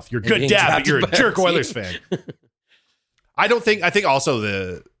your mouth. You're a good dad, but you're a jerk Oilers fan. I think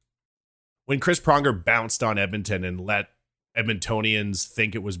also when Chris Pronger bounced on Edmonton and let Edmontonians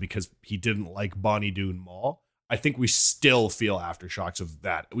think it was because he didn't like Bonnie Doon Mall, I think we still feel aftershocks of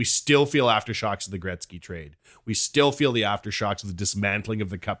that. We still feel aftershocks of the Gretzky trade. We still feel the aftershocks of the dismantling of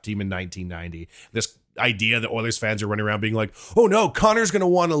the Cup team in 1990. This idea that Oilers fans are running around being like, oh no, Connor's going to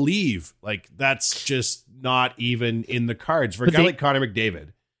want to leave. Like, that's just not even in the cards. For a guy like Connor McDavid,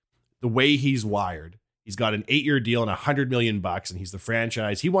 the way he's wired, he's got an 8-year deal and $100 million, and he's the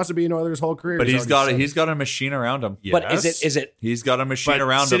franchise. He wants to be in Oilers' whole career. But he's got a machine around him. Yes. But is it? He's got a machine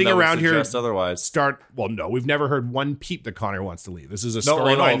around sitting him. Around here, otherwise. Well, no, we've never heard one peep that Connor wants to leave. This is a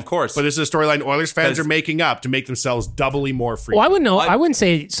storyline, no, of course. But this is a storyline Oilers fans are making up to make themselves doubly more free. Well, I wouldn't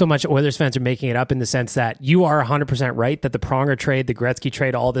say so much Oilers fans are making it up in the sense that you are 100% right that the Pronger trade, the Gretzky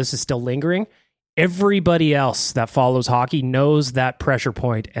trade, all this is still lingering. Everybody else that follows hockey knows that pressure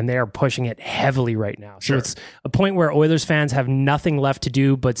point, and they are pushing it heavily right now. So it's a point where Oilers fans have nothing left to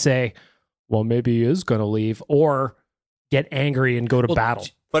do but say, well, maybe he is going to leave, or get angry and go to battle.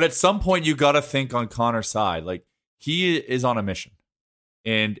 But at some point, you got to think on Connor's side. Like, he is on a mission.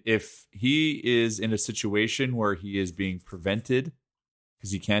 And if he is in a situation where he is being prevented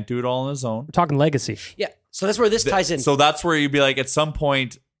because he can't do it all on his own. We're talking legacy. Yeah. So that's where this ties in. So that's where you'd be like, at some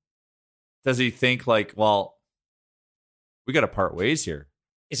point, does he think like, well, we got to part ways here?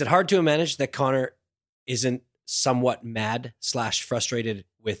 Is it hard to manage that Connor isn't somewhat mad / frustrated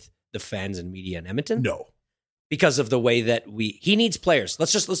with the fans and media in Edmonton? No. Because of the way that he needs players.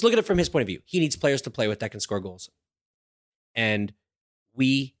 Let's look at it from his point of view. He needs players to play with that can score goals. And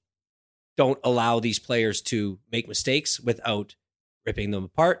we don't allow these players to make mistakes without ripping them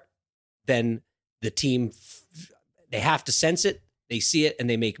apart. Then the team, they have to sense it. They see it and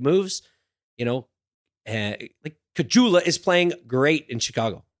they make moves. You know, like Kajula is playing great in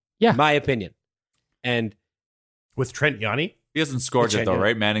Chicago. Yeah. My opinion. And with Trent Yanni? He hasn't scored yet, though,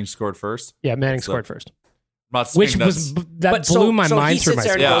 right? Manning scored first. Yeah, Manning scored first. Which blew my mind through my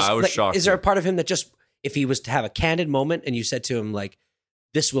screen. Yeah, I was shocked. Is there a part of him that just, if he was to have a candid moment and you said to him, like,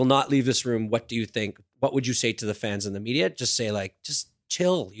 this will not leave this room, what do you think? What would you say to the fans and the media? Just say, like, just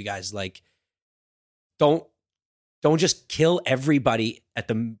chill, you guys. Like, don't just kill everybody at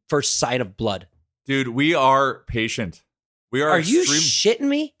the first sign of blood. Dude, we are patient. We are you shitting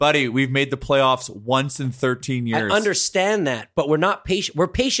me? Buddy, we've made the playoffs once in 13 years. I understand that, but we're not patient. We're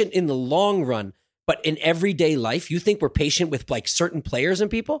patient in the long run, but in everyday life, you think we're patient with like certain players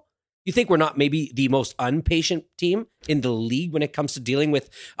and people? You think we're not maybe the most unpatient team in the league when it comes to dealing with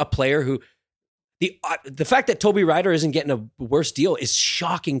a player who... The fact that Toby Ryder isn't getting a worse deal is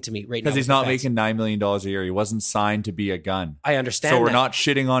shocking to me right now. Because he's not making $9 million a year. He wasn't signed to be a gun. I understand. So we're not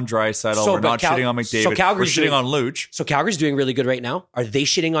shitting on Draisaitl. We're not shitting on McDavid. We're shitting on Luch. So Calgary's doing really good right now. Are they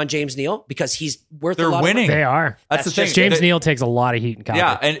shitting on James Neal because he's worth a lot? They're winning. They are. That's the thing. James Neal takes a lot of heat in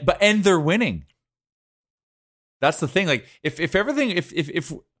Calgary. Yeah, and they're winning. That's the thing. Like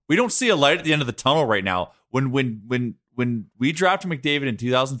if we don't see a light at the end of the tunnel right now, when we drafted McDavid in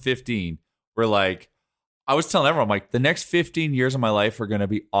 2015, we're like, I was telling everyone, I'm like, the next 15 years of my life are going to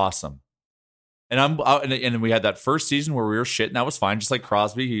be awesome. And we had that first season where we were shit, and that was fine. Just like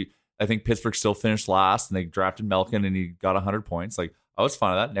Crosby, I think Pittsburgh still finished last, and they drafted Malkin, and he got 100 points. Like, I was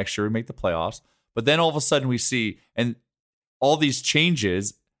fine with that. Next year, we make the playoffs. But then all of a sudden, we see and all these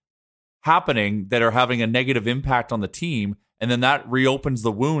changes happening that are having a negative impact on the team, and then that reopens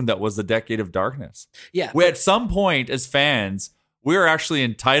the wound that was the decade of darkness. Yeah. At some point, as fans, we're actually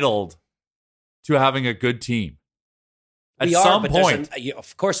entitled to having a good team. At some point,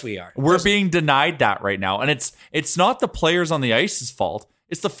 of course we are. We're being denied that right now. And it's not the players on the ice's fault.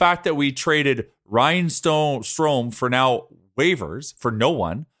 It's the fact that we traded Ryan Strome for now waivers for no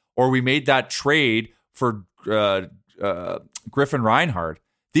one, or we made that trade for Griffin Reinhart.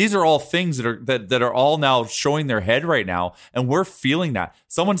 These are all things that are all now showing their head right now, and we're feeling that.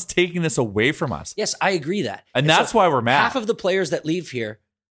 Someone's taking this away from us. Yes, I agree that. And that's why we're mad. Half of the players that leave here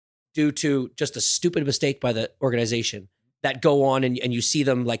due to just a stupid mistake by the organization that go on and you see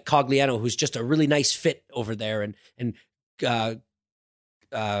them like Cogliano, who's just a really nice fit over there, and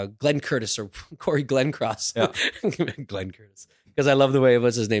Glenn Curtis or Corey Glenncross. Yeah. Glenn Curtis. Because I love the way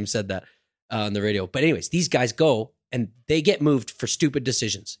what's his name said that on the radio. But anyways, these guys go and they get moved for stupid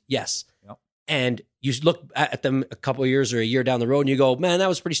decisions. Yes. Yep. And you look at them a couple of years or a year down the road and you go, man, that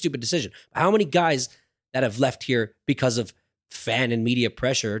was a pretty stupid decision. How many guys that have left here because of fan and media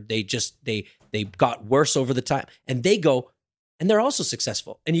pressure, they got worse over the time, and they go and they're also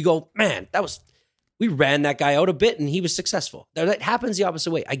successful. And you go, man, we ran that guy out a bit and he was successful. That happens the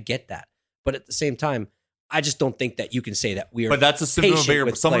opposite way. I get that. But at the same time, I just don't think that you can say that we are. But that's a symptom of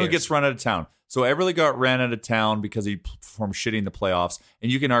bigger. Someone players. Who gets run out of town. So Everly got ran out of town because he performed shitty in the playoffs,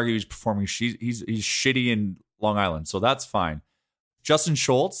 and you can argue he's performing. He's shitty in Long Island, so that's fine. Justin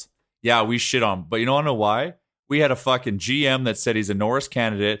Schultz, yeah, we shit on him, but you don't know why? We had a fucking GM that said he's a Norris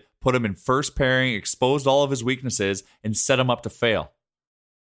candidate, put him in first pairing, exposed all of his weaknesses, and set him up to fail.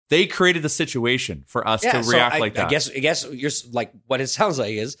 They created the situation for us to react like that. I guess you're like what it sounds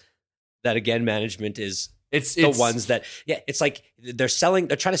like is that again, management is. It's the ones that, it's like they're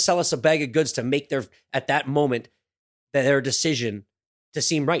trying to sell us a bag of goods to make at that moment, their decision to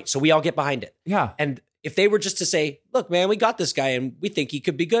seem right. So we all get behind it. Yeah. And if they were just to say, look, man, we got this guy and we think he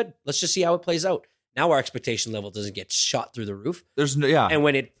could be good. Let's just see how it plays out. Now our expectation level doesn't get shot through the roof. And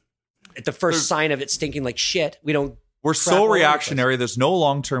when at the first sign of it stinking like shit, we're so reactionary. There's no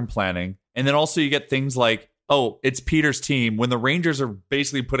long-term planning. And then also you get things like, oh, it's Peter's team, when the Rangers are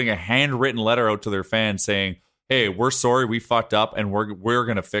basically putting a handwritten letter out to their fans saying, hey, we're sorry, we fucked up, and we're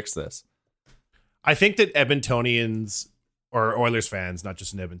going to fix this. I think that Edmontonians or Oilers fans, not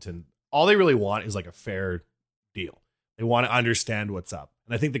just in Edmonton, all they really want is like a fair deal. They want to understand what's up.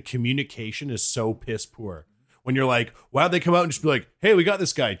 And I think the communication is so piss poor. When you're like, why'd they come out and just be like, hey, we got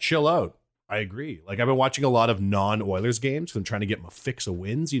this guy, chill out. I agree. Like, I've been watching a lot of non-Oilers games because I'm trying to get my fix of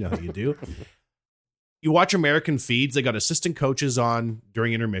wins. You know how you do. You watch American feeds, they got assistant coaches on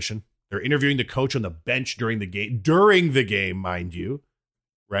during intermission. They're interviewing the coach on the bench during the game, mind you,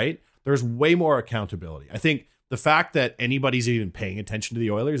 right? There's way more accountability. I think the fact that anybody's even paying attention to the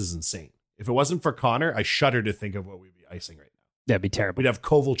Oilers is insane. If it wasn't for Connor, I shudder to think of what we'd be icing right now. That'd be terrible. We'd have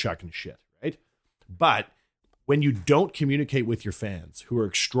Kovalchuk and shit, right? But when you don't communicate with your fans who are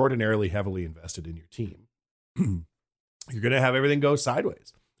extraordinarily heavily invested in your team, you're going to have everything go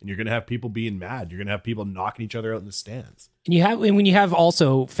sideways. And you're going to have people being mad. You're going to have people knocking each other out in the stands. And when you have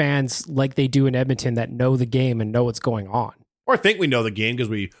also fans like they do in Edmonton that know the game and know what's going on. Or think we know the game because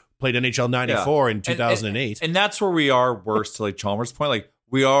we played NHL 94 in 2008. And that's where we are worse, to like Chalmers' point. Like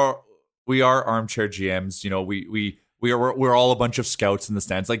we are armchair GMs. You know, we're all a bunch of scouts in the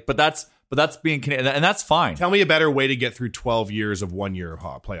stands. Like, but that's being Canadian, and that's fine. Tell me a better way to get through 12 years of 1 year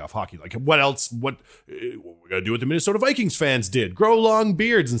playoff hockey. Like, what else? What we got to do what the Minnesota Vikings fans did: grow long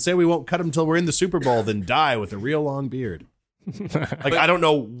beards and say we won't cut them until we're in the Super Bowl, then die with a real long beard. Like, I don't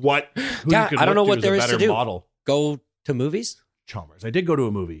know what. I don't know what there is to do. Model. Go to movies. Chalmers, I did go to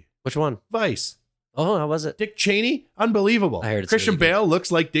a movie. Which one? Vice. Oh, how was it? Dick Cheney, unbelievable. I heard it's Christian really Bale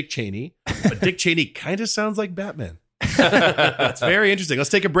looks like Dick Cheney, but Dick Cheney kind of sounds like Batman. That's very interesting. Let's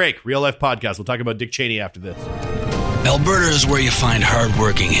take a break. Real Life Podcast. We'll talk about Dick Cheney after this. Alberta is where you find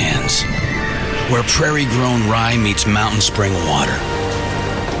hard-working hands, where prairie-grown rye meets mountain spring water,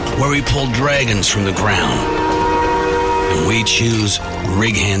 where we pull dragons from the ground, and we choose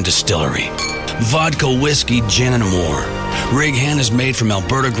Rig Hand Distillery. Vodka, whiskey, gin, and more. Rig Hand is made from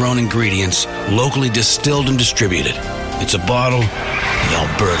Alberta-grown ingredients, locally distilled and distributed. It's a bottle of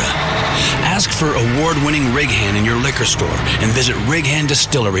Alberta. Ask for award-winning Rig Hand in your liquor store and visit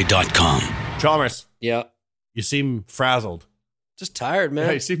righanddistillery.com. Chalmers. Yeah. You seem frazzled. Just tired,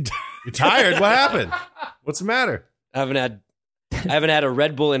 man. Yeah, you're tired. What happened? What's the matter? I haven't had a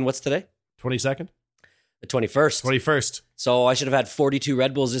Red Bull in, what's today? 22nd? The 21st. 21st. So I should have had 42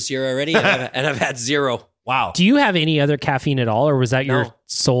 Red Bulls this year already, and I've had 0. Wow. Do you have any other caffeine at all, or was that your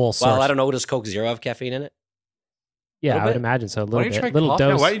sole source? Well, I don't know. Does Coke Zero have caffeine in it? Yeah, I would imagine so. A little bit. Little coffee?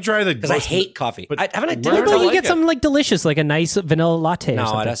 dose. Why don't you try the... Because I hate coffee. But you get something like delicious, like a nice vanilla latte or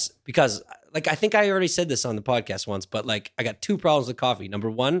something. That's because, like, I think I already said this on the podcast once, but, like, I got 2 problems with coffee. Number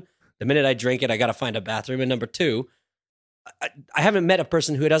 1, the minute I drink it, I got to find a bathroom. And number 2, I haven't met a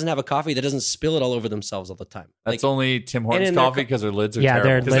person who doesn't have a coffee that doesn't spill it all over themselves all the time. That's only Tim Hortons coffee because their lids are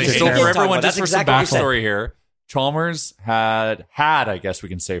terrible. Their lids are so terrible. for everyone, just for exactly some backstory here, Chalmers had, I guess we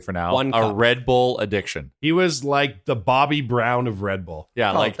can say for now, a Red Bull addiction. He was like the Bobby Brown of Red Bull.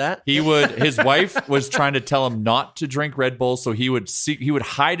 Yeah, like that. His wife was trying to tell him not to drink Red Bull, so he would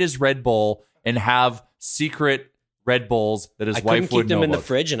hide his Red Bull and have secret Red Bulls that his wife wouldn't know. I couldn't keep them in the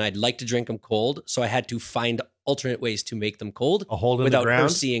fridge, and I'd like to drink them cold, so I had to find alternate ways to make them cold a hole in without the ground, her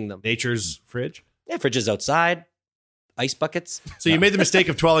seeing them. Nature's fridge? Yeah, fridge is outside. ice buckets. So you made the mistake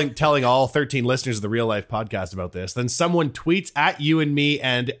of telling all 13 listeners of the Real Life podcast about this. Then someone tweets at you and me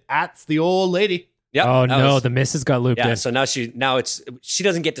and at the old lady. Yep, oh no, the missus got looped in. So now she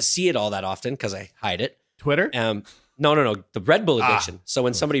doesn't get to see it all that often because I hide it. Twitter? No, the Red Bull addiction. So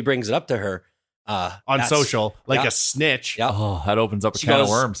when somebody brings it up to her on social, like a snitch. Yeah. Oh, that opens up a can of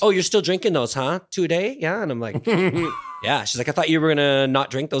worms. Oh, you're still drinking those, huh? 2 a day? Yeah. And I'm like, yeah. She's like, I thought you were gonna not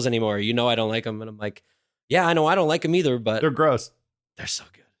drink those anymore. You know I don't like them. And I'm like, yeah, I know I don't like them either, but they're gross. They're so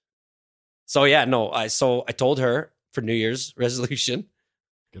good. So yeah, no. I told her for New Year's resolution,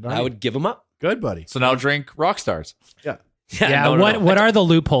 I would give them up. Good, buddy. So now drink Rockstars. Yeah. Yeah. What are the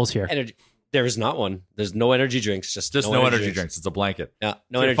loopholes here? Energy. There is not one. There's no energy drinks. Just no energy drinks. It's a blanket. Yeah.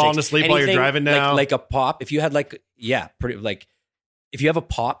 No so energy you're falling drinks. asleep while you're driving now. Like a pop. If you had if you have a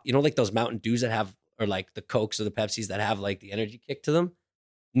pop, like those Mountain Dews that have, or like the Cokes or the Pepsis that have like the energy kick to them.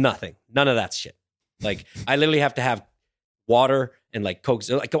 Nothing. None of that shit. Like I literally have to have water and like Coke.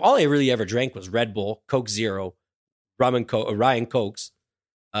 Like all I really ever drank was Red Bull, Coke Zero, rum and Coke, Ryan Cokes.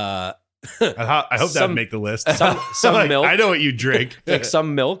 I hope that'd make the list. Some milk. I know what you drink. Like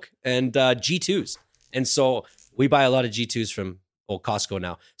some milk and G2s. And so we buy a lot of G2s from old Costco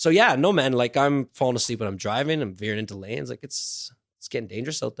now. So yeah, no man, like I'm falling asleep when I'm driving. I'm veering into lanes. Like it's getting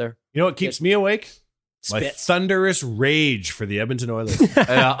dangerous out there. You know what keeps me awake? My Spits. thunderous rage for the Edmonton Oilers.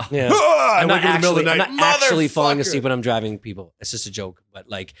 Yeah. I'm not actually falling asleep when I'm driving, people. It's just a joke. But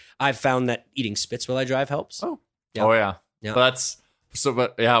like I've found that eating spits while I drive helps. Oh yeah. But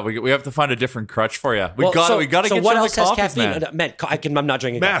we have to find a different crutch for you. We got to get so you what the else has coffees, caffeine? man. I'm not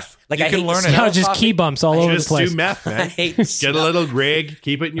drinking meth. Like you I can learn it. No, just key bumps all over the place. Just do meth, man. I hate Get a little rig,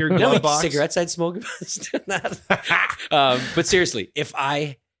 keep it in your glove box. Cigarettes I'd smoke if I was doing that. But seriously, if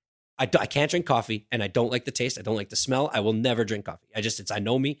I can't drink coffee and I don't like the taste, I don't like the smell, I will never drink coffee. I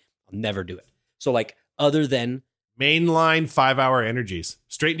know me, I'll never do it. So like other than mainline 5-hour energies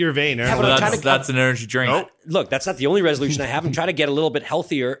straight into your vein. That's an energy drink. Nope. Look, that's not the only resolution I have. I'm trying to get a little bit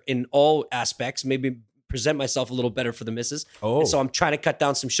healthier in all aspects, maybe present myself a little better for the missus. And so I'm trying to cut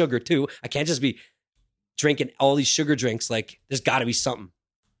down some sugar too. I can't just be drinking all these sugar drinks. Like there's got to be something.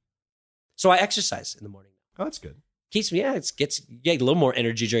 So I exercise in the morning. Oh, that's good. Keeps me, you get a little more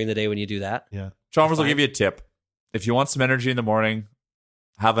energy during the day when you do that. Yeah. Chalmers will give you a tip. If you want some energy in the morning,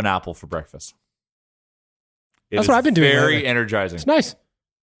 have an apple for breakfast. That's what I've been doing. Very energizing. It's nice.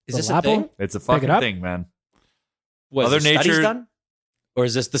 Is this a thing? It's a fucking thing, man. Was Mother Nature done? Or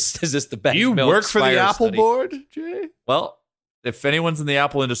is this the best? You work for the Apple board, Jay? Well, if anyone's in the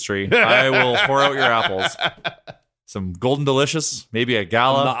apple industry, I will pour out your apples. Some Golden Delicious, maybe a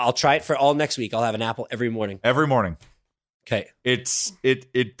Gala. I'll try it for all next week. I'll have an apple every morning. Every morning. Okay.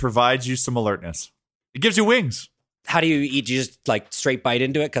 It provides you some alertness. It gives you wings. How do you eat? Do you just like straight bite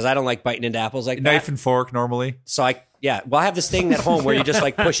into it? Because I don't like biting into apples like Knife and fork normally. So I have this thing at home where you just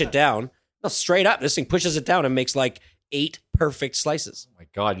like push it down. No, straight up. This thing pushes it down and makes like 8 perfect slices. Oh my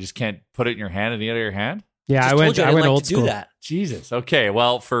God, you just can't put it in your hand and eat it out of your hand? Yeah, I went old school. Do that. Jesus. Okay,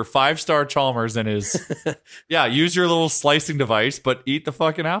 well, for 5-star Chalmers and his, use your little slicing device, but eat the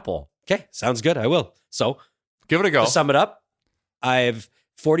fucking apple. Okay, sounds good. I will. So give it a go. To sum it up, I've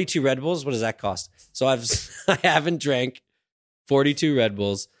 42 Red Bulls. What does that cost? So I haven't drank 42 Red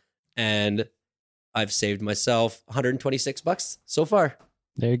Bulls, and I've saved myself $126 so far.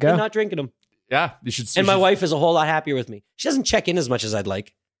 There you go. I'm not drinking them. Yeah, you should. And my wife is a whole lot happier with me. She doesn't check in as much as I'd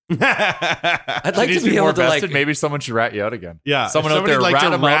like. I'd like to be able to like. Maybe someone should rat you out again. Yeah, someone out there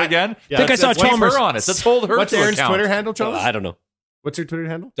rat him out again. I think I saw Chalmers on it. Let's hold her. What's Aaron's Twitter handle, Chalmers? I don't know. What's her Twitter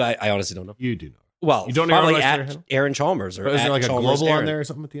handle? I honestly don't know. You do know. Well, you don't know probably at Twitter handle? Aaron Chalmers or is there like Chalmers a global Aaron. on there or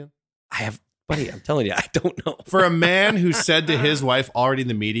something at the end? I have, buddy. I'm telling you, I don't know. For a man who said to his wife already in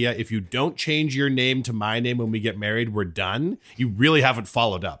the media, "If you don't change your name to my name when we get married, we're done," you really haven't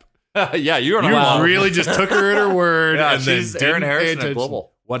followed up. Yeah, you really just took her at her word. Yeah, and she's then Aaron Harrison at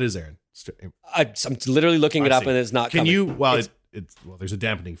Global. What is Aaron? I'm literally looking it up, and it's not. Can coming. you? Well, there's a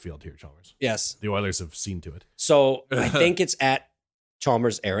dampening field here, Chalmers. Yes, the Oilers have seen to it. So I think it's at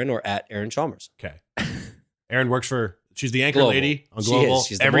Chalmers Aaron or at Aaron Chalmers. Okay. Aaron works for. She's the anchor Global. lady on Global.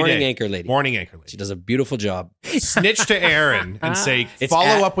 She's the morning anchor lady. Morning anchor lady. She does a beautiful job. Snitch to Aaron and say,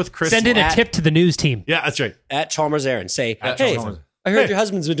 follow up with Chris. Send in a tip to the news team. Yeah, that's right. At Chalmers Aaron, say, At hey. Chalmers. I heard your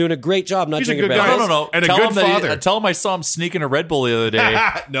husband's been doing a great job not drinking Red Bulls. No. And tell a good him father. Tell him I saw him sneaking a Red Bull the other day.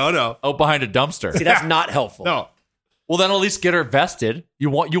 No. Out behind a dumpster. See, that's not helpful. No. Well, then at least get her vested. You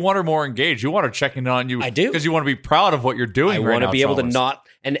want her more engaged. You want her checking on you. I do. Because you want to be proud of what you're doing. I want to be able to not,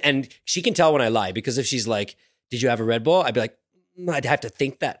 and she can tell when I lie, because if she's like, did you have a Red Bull? I'd be like, I'd have to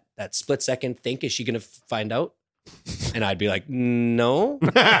think that split second think, is she going to find out? And I'd be like, no.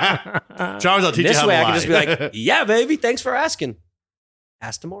 Chalmers, I'll teach you This how way, to I lie. can just be like, yeah, baby, thanks for asking.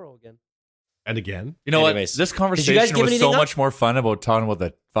 Ask tomorrow again. And again. You know Anyways, what? This did you guys conversation give was anything so up? much more fun about talking about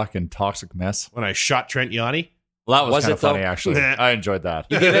the fucking toxic mess. When I shot Trent Yanni. Well, that was Was kind it, of funny, though? actually. I enjoyed that.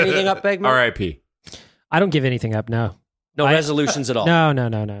 You give anything up, Bagman? R.I.P. I don't give anything up. No. No resolutions at all. No.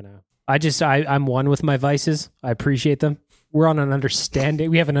 I'm one with my vices. I appreciate them. We're on an understanding.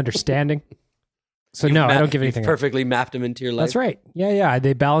 We have an understanding. So no, I don't give anything You've up. perfectly mapped them into your life. That's right. Yeah.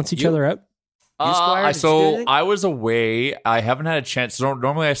 They balance each other out. Squire, did you do So anything? I was away. I haven't had a chance. So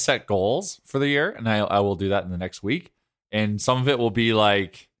normally I set goals for the year, and I will do that in the next week. And some of it will be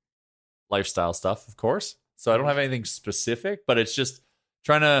like lifestyle stuff, of course. So I don't have anything specific, but it's just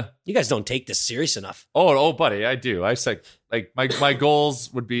trying to. You guys don't take this serious enough. Oh, buddy, I do. I set like my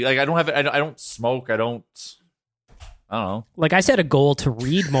goals would be like I don't smoke. I don't know. Like I set a goal to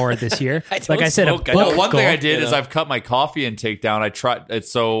read more this year. I don't like I set a smoke. book I Well, don't- one thing goal. I did you is know. I've cut my coffee intake down. I tried it,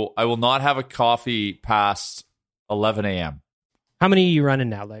 so I will not have a coffee past 11 a.m. How many are you running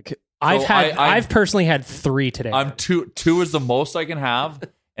now? Like I've personally had 3 today. I'm two is the most I can have,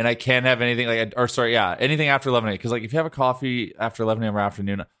 and I can't have anything anything after 11 a.m. Because like if you have a coffee after 11 a.m. or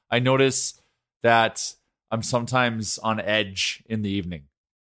afternoon, I notice that I'm sometimes on edge in the evening,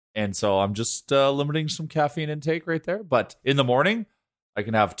 and so I'm just limiting some caffeine intake right there. But in the morning, I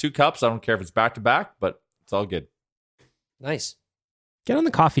can have 2 cups. I don't care if it's back to back, but it's all good. Nice. Get on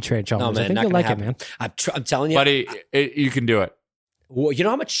the coffee train, Chalmers. No, man, I think not you'll gonna like happen. it, man. I'm telling you. Buddy, you can do it. Well, you know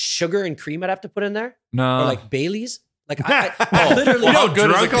how much sugar and cream I'd have to put in there? No, Or like Bailey's? Like I literally. You know, how good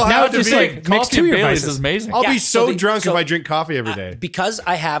is drunk it? I'll Now have to just be. like mix Coffee 2 of your Baileys vices. is amazing. I'll Yeah, be so so drunk so- if I drink coffee every day. Because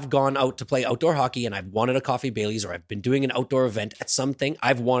I have gone out to play outdoor hockey and I've wanted a coffee Bailey's, or I've been doing an outdoor event at something,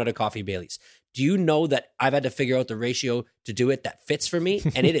 I've wanted a coffee Bailey's. Do you know that I've had to figure out the ratio to do it that fits for me?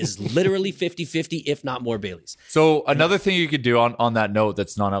 And it is literally 50-50, if not more Bailey's. So another thing you could do on that note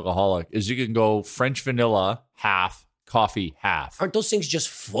that's non-alcoholic is you can go French vanilla half, coffee half. Aren't those things just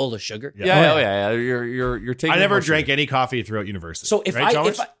full of sugar? Yeah. You're taking. I never more drank sugar. any coffee throughout university. So if right,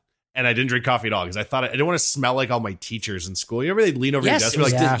 Chalmers? if I and I didn't drink coffee at all because I thought I didn't want to smell like all my teachers in school. You remember they'd lean over your Yes, desk it and be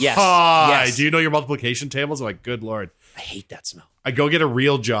was like, the- yes, "Hi, yes. do you know your multiplication tables?" I'm like, "Good Lord." I hate that smell. I go get a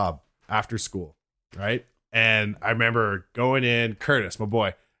real job after school, right? And I remember going in, Curtis, my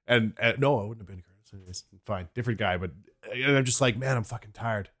boy, and no, I wouldn't have been Curtis. It's fine, different guy, but and I'm just like, man, I'm fucking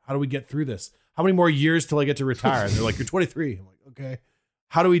tired. How do we get through this? How many more years till I get to retire? And they're like, you're 23. I'm like, okay.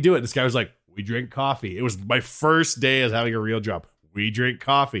 How do we do it? This guy was like, we drink coffee. It was my first day as having a real job. We drink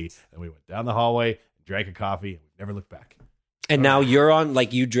coffee, and we went down the hallway, drank a coffee, and we never looked back. And now you're on,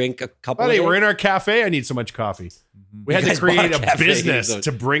 like, you drink a couple Buddy, of we're days? in our cafe. I need so much coffee. We had You to guys bought create a a cafe, business so-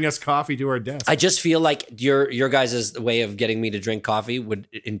 to bring us coffee to our desk. I just feel like your guys' way of getting me to drink coffee would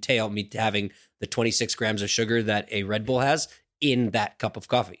entail me having the 26 grams of sugar that a Red Bull has in that cup of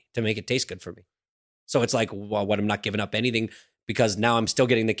coffee to make it taste good for me. So it's like, well, what, I'm not giving up anything because now I'm still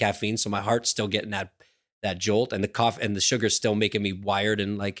getting the caffeine, so my heart's still getting that jolt, and the coffee and the sugar's still making me wired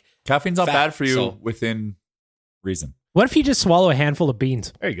and like Caffeine's not fat, bad for you so- within reason. What if you just swallow a handful of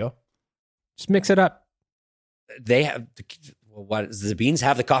beans? There you go. Just mix it up. they have. What does the beans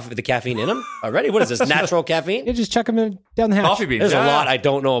have the coffee with the caffeine in them already? What is this, natural caffeine? You just chuck them down the hatch. Coffee beans. There's yeah. a lot I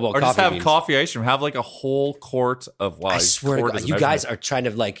don't know about Or coffee just have beans. coffee ice cream. Have like a whole quart of. Well, I swear to God, you guys are trying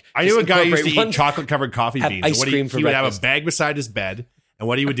to like. I knew a guy who used to incorporate eat chocolate-covered coffee have beans. ice And cream for he would have a breakfast. bag beside his bed, and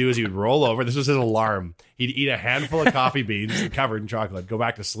what he would do is he would roll over. This was his alarm. He'd eat a handful of coffee beans covered in chocolate, go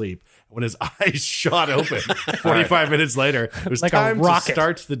back to sleep. When his eyes shot open, 45 minutes later, it was Like a time to rocket.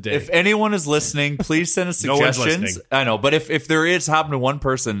 start the day. If anyone is listening, please send us No one's suggestions. listening. I know, but if there is happening to one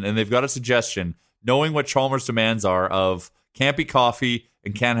person and they've got a suggestion, knowing what Chalmers' demands are of can't be coffee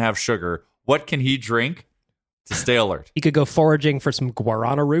and can't have sugar, what can he drink to stay alert? You could go foraging for some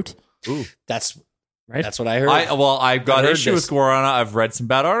guarana root. Ooh. That's Right? That's what I heard. I've got I heard issue this. with guarana. I've read some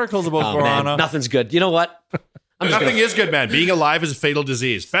bad articles about Oh, man, guarana. nothing's good. You know what? I'm just Nothing gonna, is good, man. Being alive is a fatal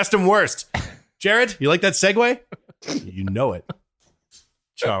disease. Best and worst. Jared, you like that segue? You know it.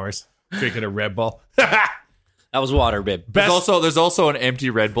 Chalmers drinking a Red Bull. that was water, babe. There's also an empty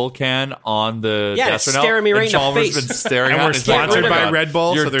Red Bull can on the Yeah, desk it's right now, staring me right and in the Chalmers face. been staring And at we're it. It's like, sponsored oh my by God, Red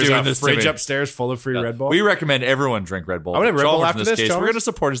Bull, you're so there's doing a this to fridge me. upstairs full of free Red Bull. We recommend everyone drink Red Bull. I'm gonna have Red Bull Chalmers after in this, case. Chalmers. We're going to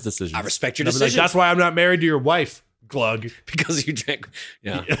support his decision. I respect your I'll be like, decision. that's why I'm not married to your wife, Glug. because you drank.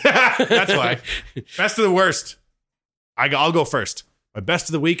 Yeah. That's why. Best of the worst. I'll go first. My best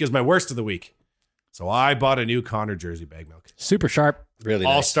of the week is my worst of the week. So I bought a new Connor jersey, bag milk. Super sharp. Really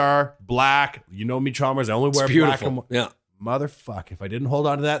All nice. Star, black. You know me, Chalmers. I only It's wear black. beautiful. Yeah. Motherfuck. If I didn't hold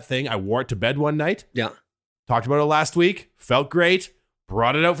on to that thing, I wore it to bed one night. Yeah. Talked about it last week. Felt great.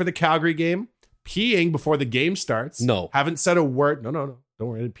 Brought it out for the Calgary game. peeing before the game starts. No. Haven't said a word. No. Don't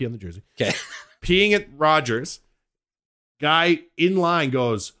worry, I didn't pee on the jersey. Okay. Peeing at Rogers. Guy in line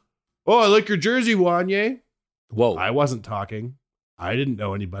goes, "Oh, I like your jersey, Wanye." Whoa. I wasn't talking. I didn't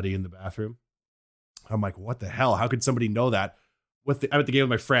know anybody in the bathroom. I'm like, what the hell? How could somebody know that? I'm at the game with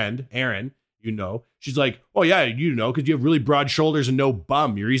my friend, Erin, She's like, "Oh, yeah, because you have really broad shoulders and no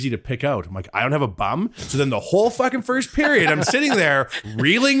bum. You're easy to pick out." I'm like, I don't have a bum? So then the whole fucking first period, I'm sitting there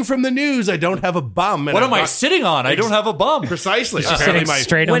reeling from the news. I don't have a bum. And what am I sitting on? I don't have a bum. Precisely. Sitting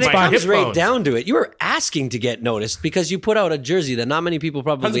straight on when it spot. comes right down to it, you were asking to get noticed because you put out a jersey that not many people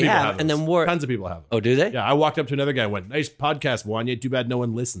probably have. And then tons of people have. Oh, do they? Yeah, I walked up to another guy and went, "Nice podcast, Wanye. Too bad no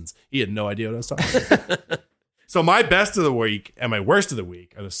one listens." He had no idea what I was talking about. So my best of the week and my worst of the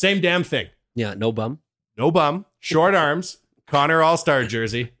week are the same damn thing. Yeah, no bum. No bum, short arms, Connor All-Star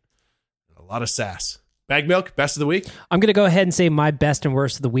jersey, and a lot of sass. Bag Milk, best of the week? I'm going to go ahead and say my best and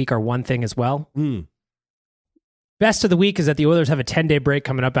worst of the week are one thing as well. Best of the week is that the Oilers have a 10-day break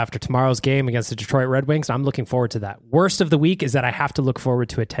coming up after tomorrow's game against the Detroit Red Wings. I'm looking forward to that. Worst of the week is that I have to look forward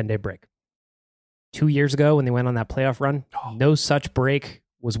to a 10-day break. 2 years ago when they went on that playoff run, no such break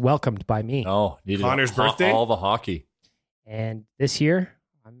was welcomed by me. Oh, Connor's birthday? All the hockey. And this year,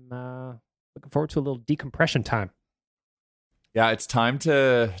 I'm looking forward to a little decompression time. Yeah, it's time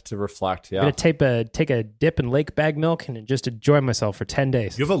to reflect. Yeah, I'm going to take a dip in Lake Bag Milk and just enjoy myself for 10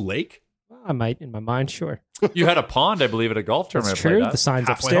 days. You have a lake? Well, I might, in my mind, sure. You had a pond, I believe, at a golf tournament. That's true. The sign's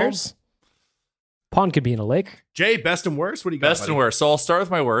upstairs. Pond could be in a lake. Jay, best and worst? What do you got? Best and worst. So I'll start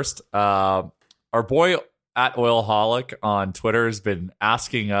with my worst. Our boy at Oilholic on Twitter has been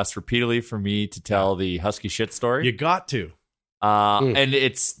asking us repeatedly for me to tell the Husky shit story. You got to. And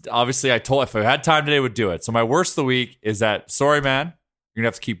it's obviously if I had time today, I would do it. So my worst of the week is that, sorry, man, you're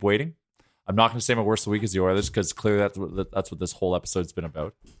going to have to keep waiting. I'm not going to say my worst of the week is the Oilers because clearly that's what this whole episode's been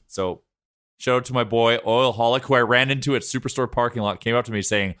about. So shout out to my boy Oilholic, who I ran into at Superstore parking lot, came up to me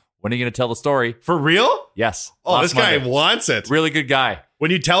saying, "When are you going to tell the story?" For real? Yes. Oh, this guy wants it. Really good guy. When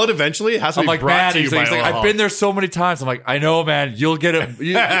you tell it eventually, it has to be brought to you by he's like, "I've been there so many times." I'm like, "I know, man. You'll get it.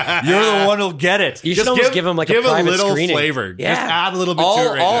 You're the one who'll get it." You should almost give him like a private little screening. Flavor. Yeah. Just add a little bit to it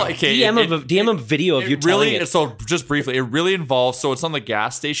right now. Okay, DM him video of you telling it. So just briefly, it really involves. So it's on the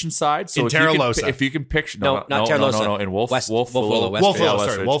gas station side. So in Terra Losa. If you can picture, not Terra Losa. No, in Wolf Willow. Sorry,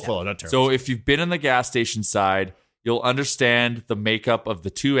 Wolf Willow, not Terra Losa. So if you've been in the gas station side, you'll understand the makeup of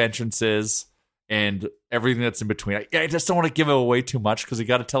the two entrances and everything that's in between. I just don't want to give it away too much because you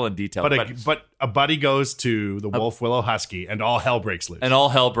got to tell in detail. But a buddy goes to the Wolf Willow Husky and all hell breaks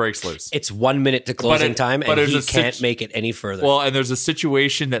loose. It's 1 minute to closing time, and he can't make it any further. Well, and there's a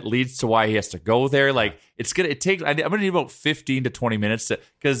situation that leads to why he has to go there. Like I'm going to need about 15 to 20 minutes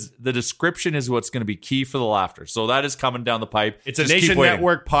because the description is what's going to be key for the laughter. So that is coming down the pipe. It's a Nation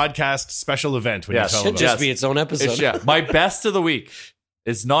Network podcast special event. When you tell should just be its own episode. My best of the week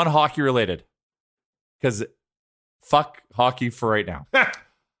is non-hockey related. Because fuck hockey for right now.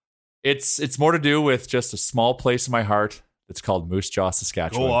 It's more to do with just a small place in my heart that's called Moose Jaw,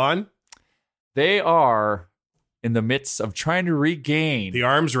 Saskatchewan. Go on. They are in the midst of trying to regain the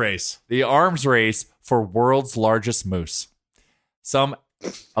arms race for world's largest moose.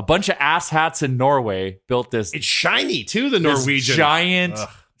 A bunch of asshats in Norway built this. It's shiny too, the Norwegian. Giant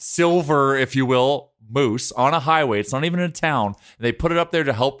silver, if you will, moose on a highway. It's not even in a town. And they put it up there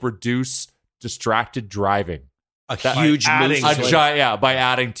to help reduce distracted driving. Huge moose. By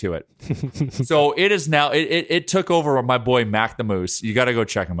adding to it. So it is now, it took over my boy Mac the Moose. You got to go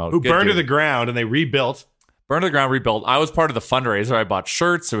check him out. Who burned to the ground and they rebuilt. Burned to the ground, rebuilt. I was part of the fundraiser. I bought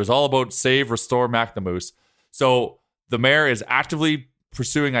shirts. It was all about save, restore Mac the Moose. So the mayor is actively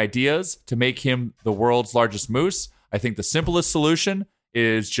pursuing ideas to make him the world's largest moose. I think the simplest solution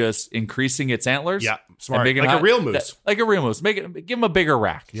is just increasing its antlers. Yeah, smart. Like a real moose. Like a real moose. Give him a bigger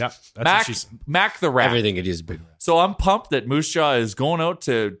rack. Yeah, that's what she said. Mac the rack. Everything it is bigger. So I'm pumped that Moose Jaw is going out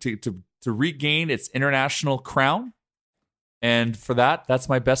to regain its international crown. And for that, that's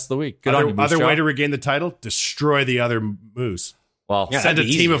my best of the week. Good on you, Moose Jaw. Other way to regain the title? Destroy the other moose. Well, send a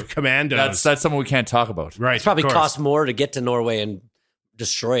team of commandos. That's something we can't talk about. Right. It's probably cost more to get to Norway and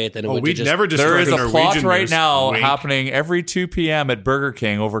destroy it than it would just... never destroy. There is a plot right now happening every 2 p.m. at Burger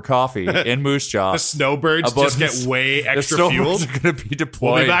King over coffee in Moose Jaw. The snowbirds just get way extra fuel. The snowbirds are going to be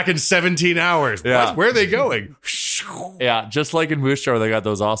deployed. We'll be back in 17 hours. Yeah. Where are they going? Yeah, just like in Moose Jaw, where they got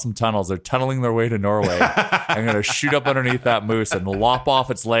those awesome tunnels. They're tunneling their way to Norway. I'm going to shoot up underneath that moose and lop off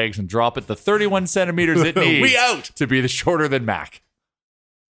its legs and drop it the 31 centimeters it needs to be shorter than Mac.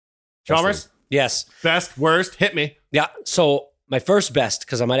 Chalmers? Yes. Best, worst, hit me. Yeah, so... my first best,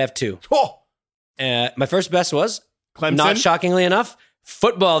 because I might have two. Oh. My first best was, Clemson? not shockingly enough,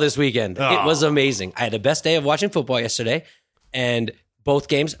 Football this weekend. Oh. It was amazing. I had the best day of watching football yesterday, and both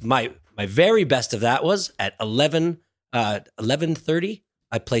games, my very best of that was at 11:30.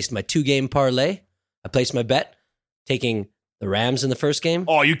 I placed my 2-game parlay. I placed my bet, taking the Rams in the first game.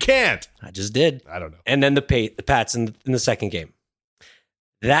 Oh, you can't. I just did. I don't know. And then the Pats in the second game.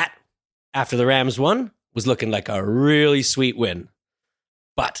 That, after the Rams won, was looking like a really sweet win.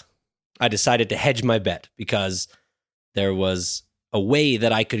 But I decided to hedge my bet because there was a way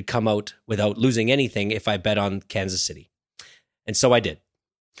that I could come out without losing anything if I bet on Kansas City. And so I did.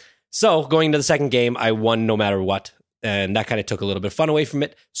 So going into the second game, I won no matter what. And that kind of took a little bit of fun away from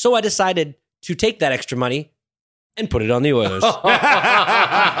it. So I decided to take that extra money and put it on the Oilers.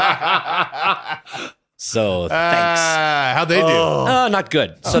 So thanks. How'd they do? Not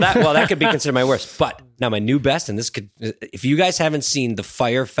good. So that could be considered my worst. But now my new best, and this could, if you guys haven't seen the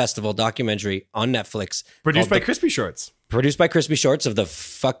Fire Festival documentary on Netflix. Produced by Crispy Shorts. Produced by Crispy Shorts of the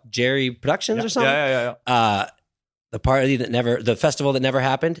Fuck Jerry Productions or something. Yeah. The festival that never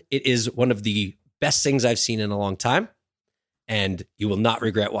happened. It is one of the best things I've seen in a long time, and you will not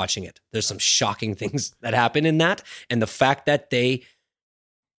regret watching it. There's some shocking things that happen in that, and the fact that they,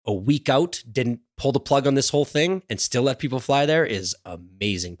 a week out, didn't pull the plug on this whole thing and still let people fly there is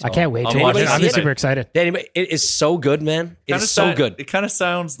amazing. I can't wait to watch it. I'm super excited. Anyway, it is so good, man. It is so good. It kind of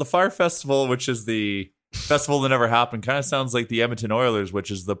sounds, the Fire Festival, which is the festival that never happened, kind of sounds like the Edmonton Oilers,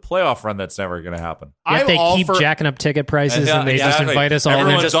 which is the playoff run that's never going to happen. Yeah, they keep jacking up ticket prices and they just invite us all.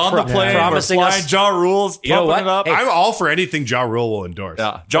 Everyone's just on the plane, promising we're flying us. Ja Rule's pumping it up. Hey, I'm all for anything Ja Rule will endorse.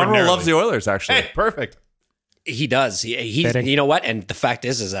 Yeah, Ja Rule loves the Oilers, actually. Hey, perfect. He does. He's, you know what? And the fact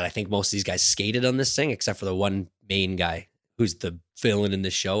is that I think most of these guys skated on this thing, except for the one main guy who's the villain in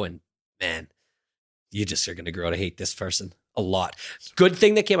this show. And man, you just are going to grow to hate this person a lot. Good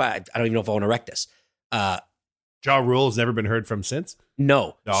thing that came out. I don't even know if I want to wreck this. Ja Rule has never been heard from since?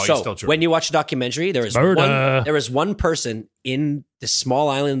 No. He's still true. When you watch the documentary, there is one person in this small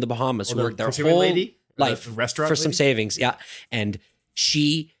island in the Bahamas who worked their whole life restaurant for some savings. Yeah. And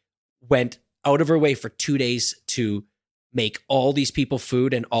she went out of her way for 2 days to make all these people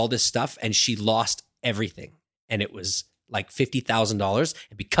food and all this stuff. And she lost everything. And it was like $50,000.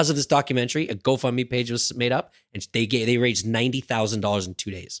 And because of this documentary, a GoFundMe page was made up and they raised $90,000 in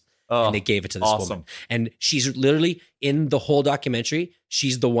 2 days. And they gave it to this woman. And she's literally, in the whole documentary,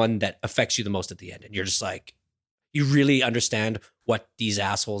 she's the one that affects you the most at the end. And you're just like, you really understand what these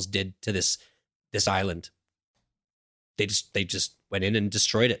assholes did to this island. They just went in and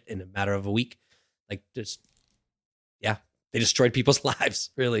destroyed it in a matter of a week. They destroyed people's lives,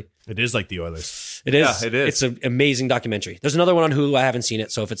 really. It is like the Oilers. It is. Yeah, it is. It's an amazing documentary. There's another one on Hulu. I haven't seen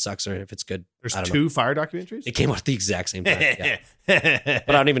it, so if it sucks or if it's good, there's I don't two know. Fire documentaries? They came out at the exact same time. Yeah. But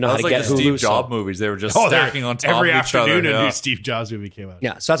I don't even know how to like get the Hulu. Steve Jobs movies. They were just stacking on top every of each other. Every afternoon a new Steve Jobs movie came out.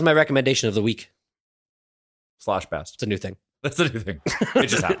 Yeah, so that's my recommendation of the week. Slash best. It's a new thing. That's a new thing. It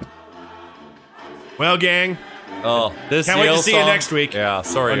just happened. Well, gang. Oh, this can't wait to see you next week. Yeah,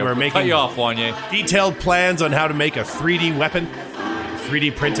 sorry. When we're making cut you off, Wanye. Detailed plans on how to make a 3D weapon,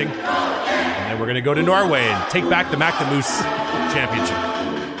 3D printing. And then we're going to go to Norway and take back the Mac the Moose Championship.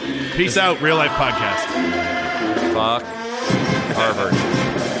 Peace out, Real Life Podcast. Fuck Harvard.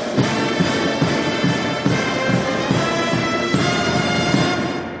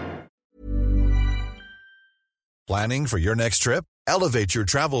 Planning for your next trip? Elevate your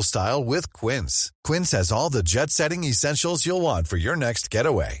travel style with Quince. Quince has all the jet-setting essentials you'll want for your next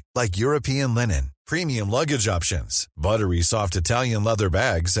getaway, like European linen, premium luggage options, buttery soft Italian leather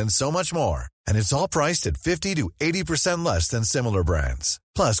bags, and so much more. And it's all priced at 50 to 80% less than similar brands.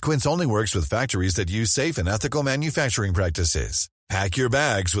 Plus, Quince only works with factories that use safe and ethical manufacturing practices. Pack your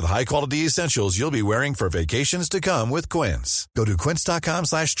bags with high-quality essentials you'll be wearing for vacations to come with Quince. Go to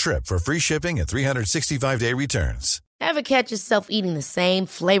quince.com/trip for free shipping and 365-day returns. Ever catch yourself eating the same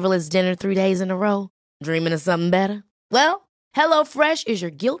flavorless dinner 3 days in a row? Dreaming of something better? Well, HelloFresh is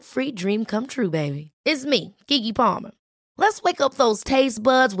your guilt-free dream come true, baby. It's me, Keke Palmer. Let's wake up those taste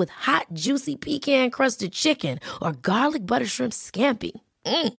buds with hot, juicy pecan-crusted chicken or garlic butter shrimp scampi.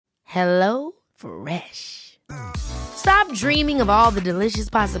 Hello Fresh. Stop dreaming of all the delicious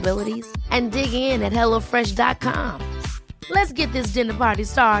possibilities and dig in at HelloFresh.com. Let's get this dinner party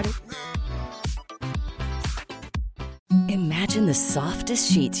started. Imagine the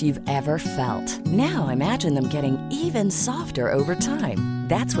softest sheets you've ever felt. Now imagine them getting even softer over time.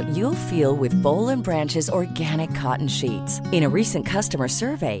 That's what you'll feel with Boll & Branch's organic cotton sheets. In a recent customer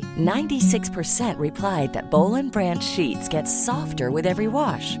survey, 96% replied that Boll & Branch sheets get softer with every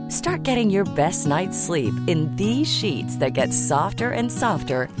wash. Start getting your best night's sleep in these sheets that get softer and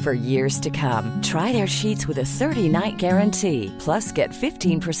softer for years to come. Try their sheets with a 30-night guarantee. Plus, get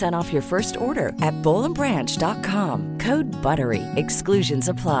 15% off your first order at bollandbranch.com. Code BUTTERY. Exclusions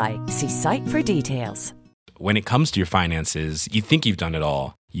apply. See site for details. When it comes to your finances, you think you've done it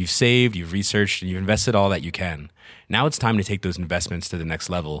all. You've saved, you've researched, and you've invested all that you can. Now it's time to take those investments to the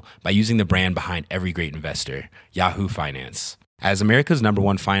next level by using the brand behind every great investor, Yahoo Finance. As America's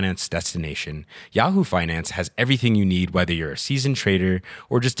 #1 finance destination, Yahoo Finance has everything you need, whether you're a seasoned trader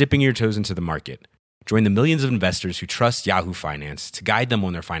or just dipping your toes into the market. Join the millions of investors who trust Yahoo Finance to guide them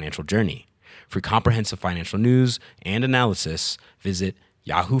on their financial journey. For comprehensive financial news and analysis, visit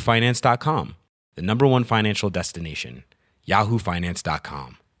yahoofinance.com. The #1 financial destination,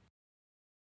 yahoofinance.com.